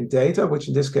outlaying data, which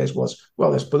in this case was, well,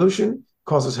 there's pollution,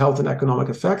 causes health and economic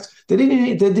effects. They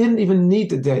didn't even need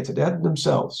the data, they had it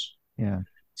themselves. Yeah.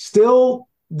 Still,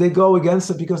 they go against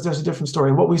it because there's a different story.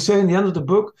 And what we say in the end of the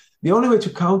book, the only way to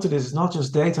counter this is not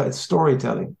just data, it's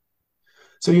storytelling.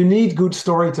 So you need good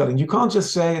storytelling. You can't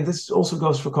just say, and this also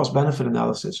goes for cost-benefit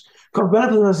analysis.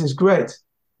 Cost-benefit analysis is great.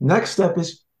 Next step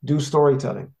is do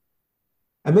storytelling.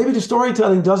 And maybe the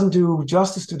storytelling doesn't do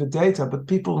justice to the data, but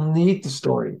people need the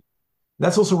story.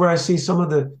 That's also where I see some of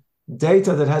the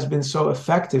data that has been so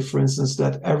effective, for instance,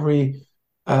 that every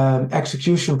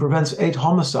execution prevents 8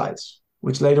 homicides,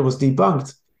 which later was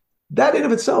debunked. That in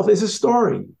of itself is a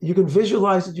story. You can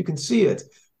visualize it, you can see it.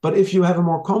 But if you have a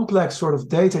more complex sort of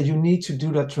data, you need to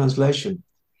do that translation.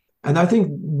 And I think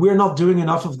we're not doing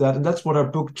enough of that. And that's what our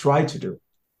book tried to do.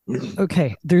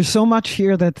 Okay, there's so much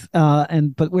here that,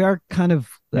 but we are kind of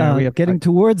getting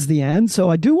towards the end. So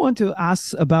I do want to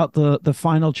ask about the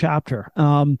final chapter,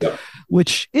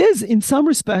 which is in some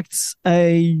respects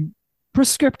a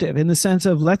prescriptive in the sense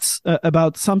of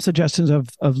about some suggestions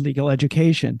of legal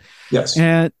education. Yes,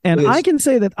 and I can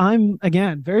say that I'm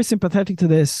again very sympathetic to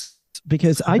this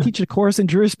because I teach a course in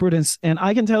jurisprudence, and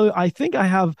I can tell you I think I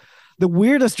have the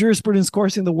weirdest jurisprudence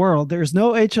course in the world. There's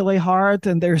no HLA Hart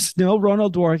and there's no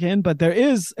Ronald Dworkin, but there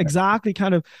is exactly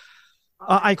kind of,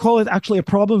 I call it actually a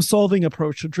problem-solving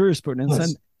approach to jurisprudence.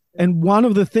 Yes. And one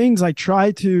of the things I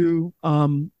try to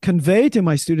convey to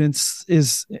my students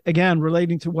is, again,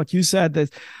 relating to what you said,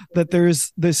 that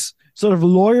there's this sort of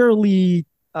lawyerly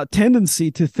tendency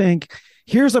to think,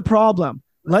 here's a problem,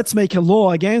 let's make a law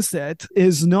against it,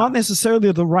 is not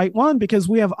necessarily the right one because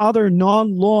we have other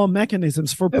non-law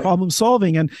mechanisms for problem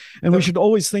solving, and we should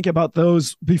always think about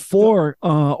those before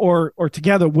or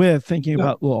together with thinking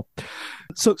about law.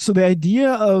 So the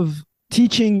idea of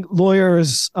teaching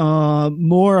lawyers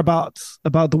more about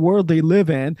the world they live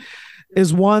in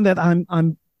is one that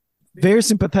I'm very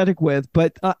sympathetic with.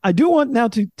 But I do want now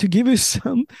to give you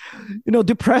some,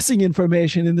 depressing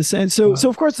information in the sense. So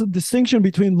of course the distinction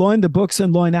between law in the books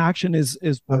and law in action is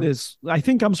I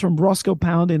think comes from Roscoe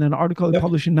Pound in an article he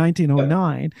published in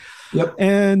 1909. Yep.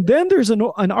 And then there's an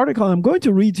article, I'm going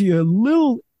to read to you a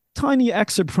little tiny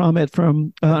excerpt from it,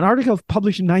 from an article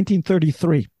published in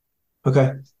 1933.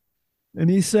 Okay. And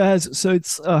he says, so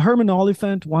it's Herman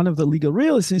Oliphant, one of the legal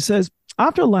realists. And he says,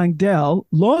 after Langdell,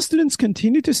 law students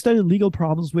continue to study legal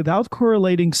problems without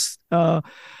correlating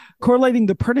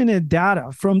the pertinent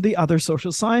data from the other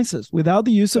social sciences, without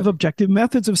the use of objective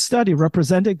methods of study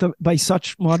represented by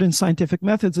such modern scientific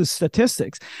methods as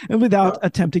statistics, and without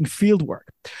attempting fieldwork.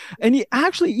 And he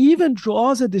actually even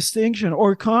draws a distinction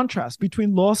or contrast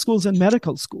between law schools and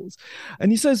medical schools.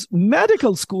 And he says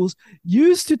medical schools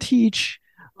used to teach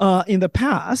in the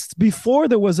past, before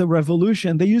there was a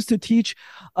revolution, they used to teach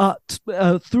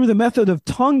through the method of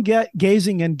tongue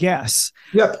gazing and guess.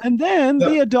 Yep. And then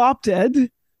they adopted,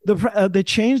 they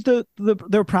changed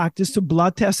their practice to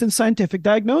blood tests and scientific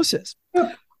diagnosis.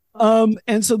 Yep.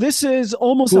 And so this is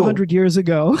almost 100 years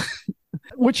ago,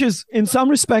 which is in some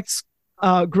respects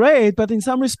great, but in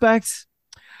some respects,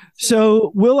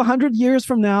 so will 100 years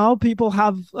from now people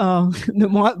have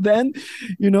then,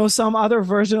 some other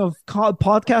version of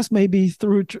podcast, maybe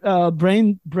through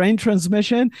brain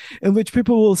transmission, in which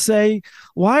people will say,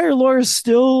 why are lawyers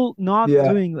still not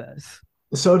doing this?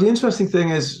 So the interesting thing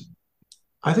is,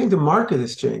 I think the market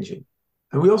is changing.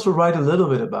 And we also write a little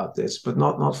bit about this, but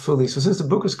not fully. So since the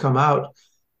book has come out,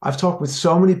 I've talked with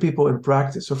so many people in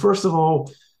practice. So first of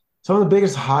all, some of the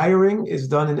biggest hiring is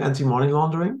done in anti-money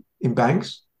laundering in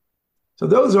banks. So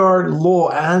those are law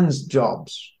and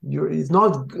jobs. It's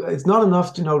not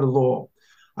enough to know the law.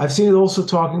 I've seen it also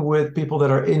talking with people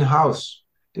that are in-house.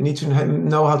 They need to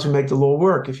know how to make the law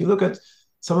work. If you look at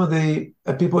some of the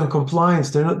people in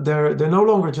compliance, they're no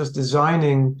longer just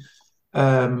designing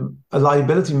a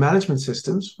liability management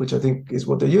systems, which I think is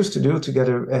what they used to do to get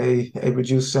a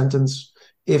reduced sentence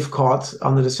if caught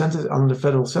under the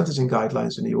federal sentencing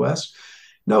guidelines in the US.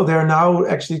 No, they're now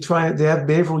actually they have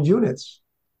behavioral units.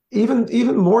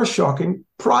 Even more shocking,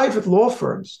 private law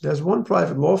firms. There's one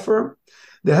private law firm,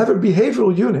 they have a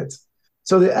behavioral unit.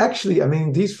 So they actually,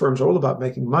 these firms are all about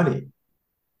making money.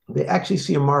 They actually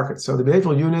see a market. So the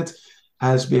behavioral unit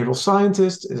has behavioral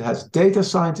scientists, it has data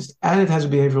scientists, and it has a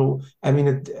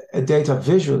data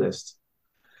visualist.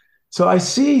 So I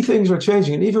see things are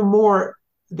changing. And even more,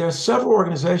 there's several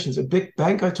organizations, a big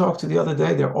bank I talked to the other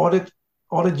day, their audit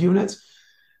units,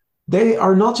 they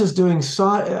are not just doing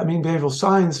behavioral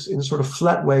science in a sort of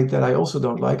flat way that I also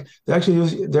don't like. They're actually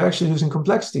using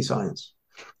complexity science,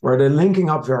 where they're linking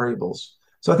up variables.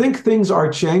 So I think things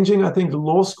are changing. I think the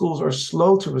law schools are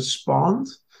slow to respond.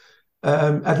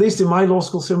 At least in my law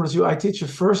school, similar to you, I teach a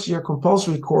first-year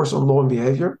compulsory course on law and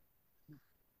behavior.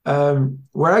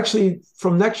 Where actually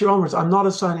from next year onwards, I'm not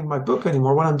assigning my book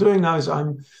anymore. What I'm doing now is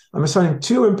I'm assigning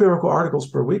 2 empirical articles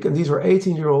per week, and these are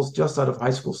 18-year-olds just out of high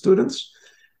school students.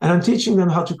 And I'm teaching them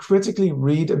how to critically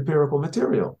read empirical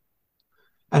material,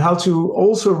 and how to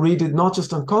also read it not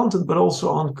just on content, but also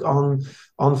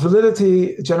on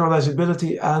validity,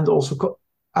 generalizability, and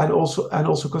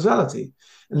also causality.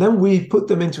 And then we put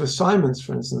them into assignments,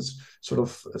 for instance, sort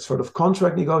of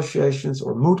contract negotiations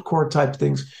or moot court type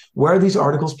things, where these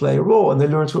articles play a role, and they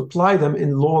learn to apply them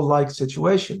in law-like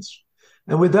situations.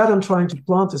 And with that, I'm trying to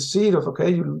plant a seed of, okay,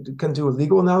 you can do a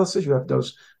legal analysis, you have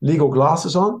those legal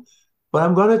glasses on, but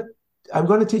I'm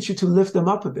going to teach you to lift them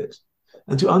up a bit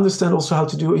and to understand also how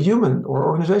to do a human or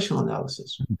organizational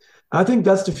analysis. And I think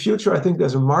that's the future. I think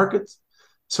there's a market.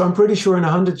 So I'm pretty sure in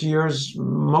 100 years,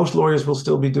 most lawyers will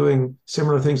still be doing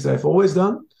similar things they've always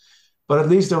done, but at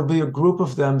least there'll be a group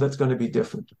of them that's going to be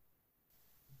different.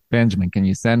 Benjamin, can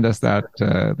you send us that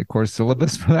the course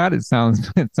syllabus for that? It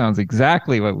sounds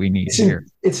exactly what we need here.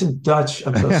 It's in Dutch.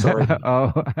 I'm so sorry.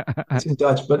 It's in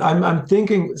Dutch, but I'm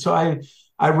thinking. So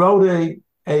I wrote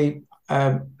a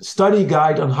study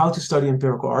guide on how to study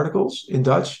empirical articles in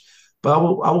Dutch, but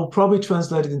I will probably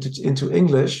translate it into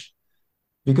English,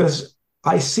 because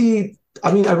I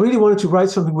really wanted to write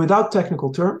something without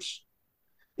technical terms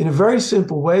in a very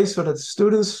simple way, so that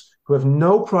students who have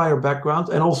no prior background,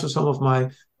 and also some of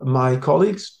my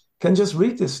colleagues, can just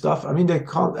read this stuff. They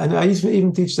can't, and I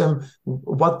even teach them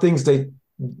what things they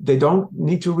don't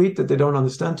need to read, that they don't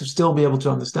understand, to still be able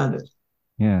to understand it.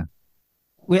 Yeah.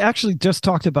 We actually just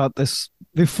talked about this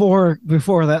before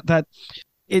that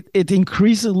it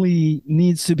increasingly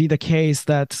needs to be the case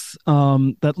that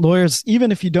that lawyers,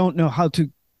 even if you don't know how to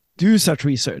do such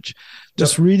research,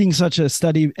 just reading such a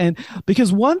study. And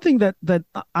because one thing that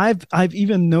I've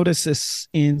even noticed this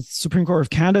in Supreme Court of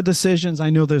Canada decisions, I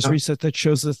know there's research that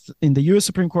shows this in the US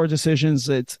Supreme Court decisions,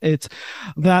 it's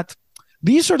that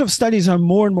these sort of studies are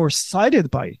more and more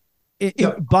cited by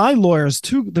lawyers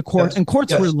to the court, and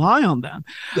courts rely on them.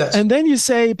 And then you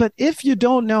say, but if you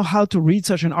don't know how to read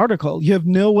such an article, you have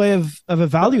no way of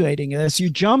evaluating it. As you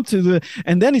jump to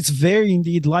and then it's very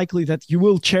indeed likely that you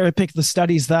will cherry pick the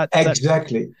studies that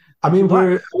exactly. I mean,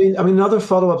 another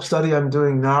follow-up study I'm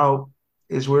doing now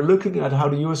is we're looking at how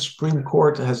the U.S. Supreme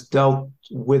Court has dealt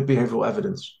with behavioral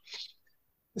evidence.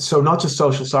 So not just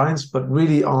social science, but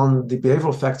really on the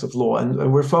behavioral effects of law.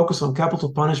 And we're focused on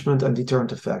capital punishment and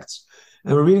deterrent effects.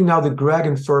 And we're reading now the Gregg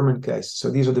and Furman case. So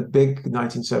these are the big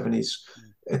 1970s,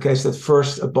 a case that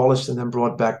first abolished and then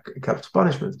brought back capital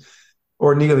punishment,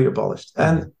 or nearly abolished.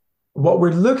 And what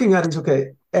we're looking at is,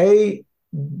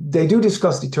 they do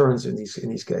discuss deterrence in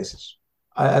these cases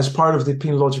as part of the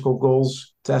penological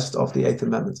goals test of the Eighth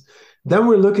Amendment. Then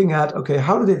we're looking at,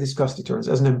 how do they discuss deterrence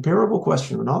as an empirical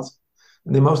question or not?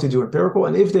 And they mostly do empirical.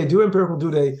 And if they do empirical, do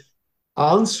they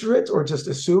answer it or just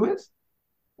assume it?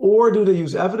 Or do they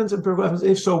use evidence, empirical evidence?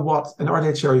 If so, what? And are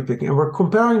they cherry picking? And we're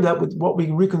comparing that with what we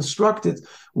reconstructed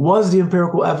was the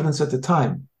empirical evidence at the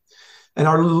time. And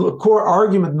our core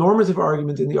argument, normative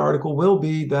argument in the article will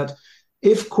be that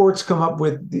if courts come up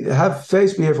with,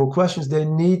 face behavioral questions, they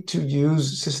need to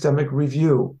use systemic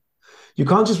review. You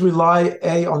can't just rely,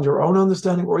 on your own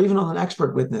understanding or even on an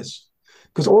expert witness,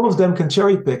 because all of them can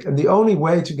cherry pick. And the only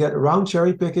way to get around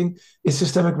cherry picking is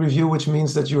systemic review, which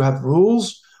means that you have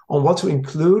rules on what to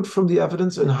include from the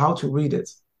evidence and how to read it.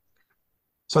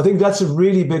 So I think that's a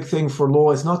really big thing for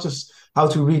law. It's not just how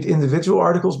to read individual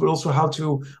articles, but also how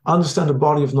to understand a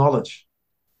body of knowledge.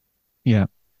 Yeah,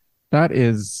 that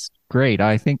is great.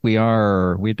 I think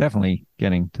we're definitely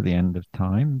getting to the end of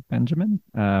time, Benjamin.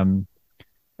 And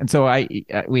so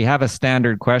we have a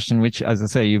standard question, which, as I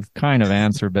say, you've kind of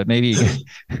answered, but maybe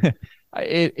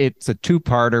it's a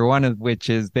two-parter, one of which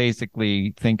is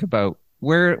basically think about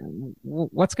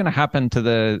what's going to happen to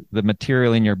the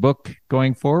material in your book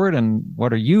going forward, and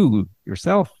what are you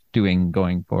yourself doing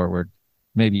going forward?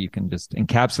 Maybe you can just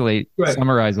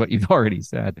summarize what you've already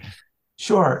said.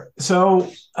 Sure.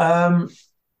 So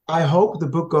I hope the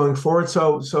book going forward.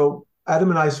 So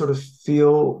Adam and I sort of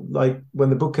feel like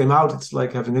when the book came out, it's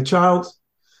like having a child,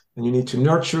 and you need to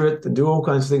nurture it and do all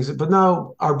kinds of things. But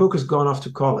now our book has gone off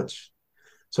to college.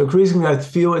 So increasingly, I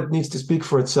feel it needs to speak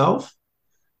for itself.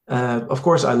 Of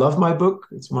course, I love my book.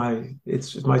 It's my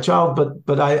child,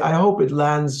 but I hope it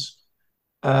lands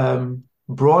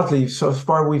broadly. So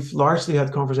far, we've largely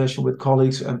had conversation with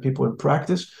colleagues and people in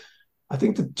practice. I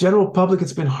think the general public,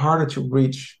 it's been harder to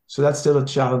reach. So that's still a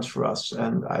challenge for us.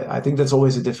 And I think that's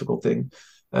always a difficult thing.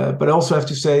 But I also have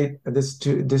to say, this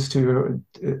to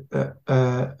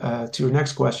your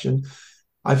next question,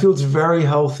 I feel it's very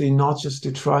healthy not just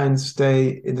to try and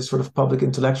stay in the sort of public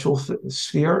intellectual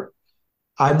sphere.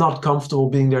 I'm not comfortable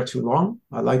being there too long.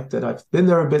 I like that I've been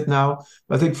there a bit now.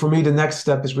 But I think for me, the next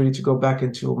step is really to go back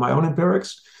into my own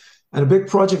empirics. And a big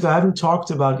project I haven't talked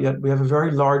about yet, we have a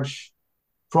very large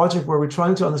project where we're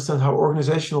trying to understand how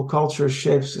organizational culture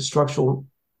shapes a structural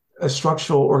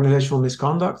organizational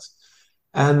misconduct.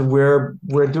 And we're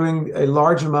doing a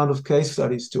large amount of case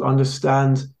studies to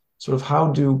understand sort of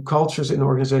how do cultures in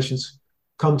organizations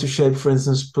come to shape, for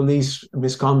instance, police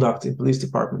misconduct in police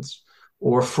departments,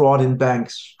 or fraud in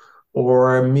banks,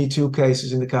 or Me Too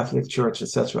cases in the Catholic Church,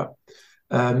 etc.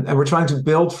 And we're trying to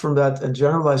build from that and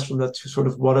generalize from that to sort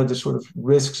of what are the sort of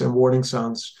risks and warning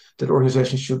signs that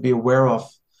organizations should be aware of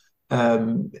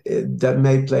that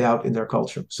may play out in their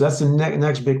culture. So that's the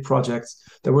next big project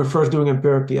that we're first doing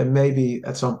empirically, and maybe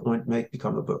at some point may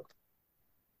become a book,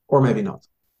 or maybe not.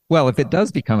 Well, if it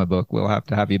does become a book, we'll have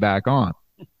to have you back on.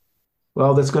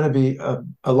 Well, that's going to be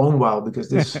a long while, because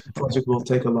this project will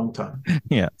take a long time.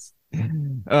 Yes.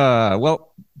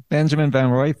 Well, Benjamin van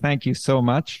Rooij, thank you so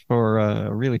much for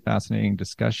a really fascinating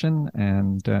discussion.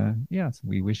 And yes,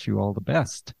 we wish you all the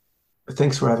best.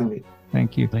 Thanks for having me.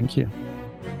 Thank you. Thank you.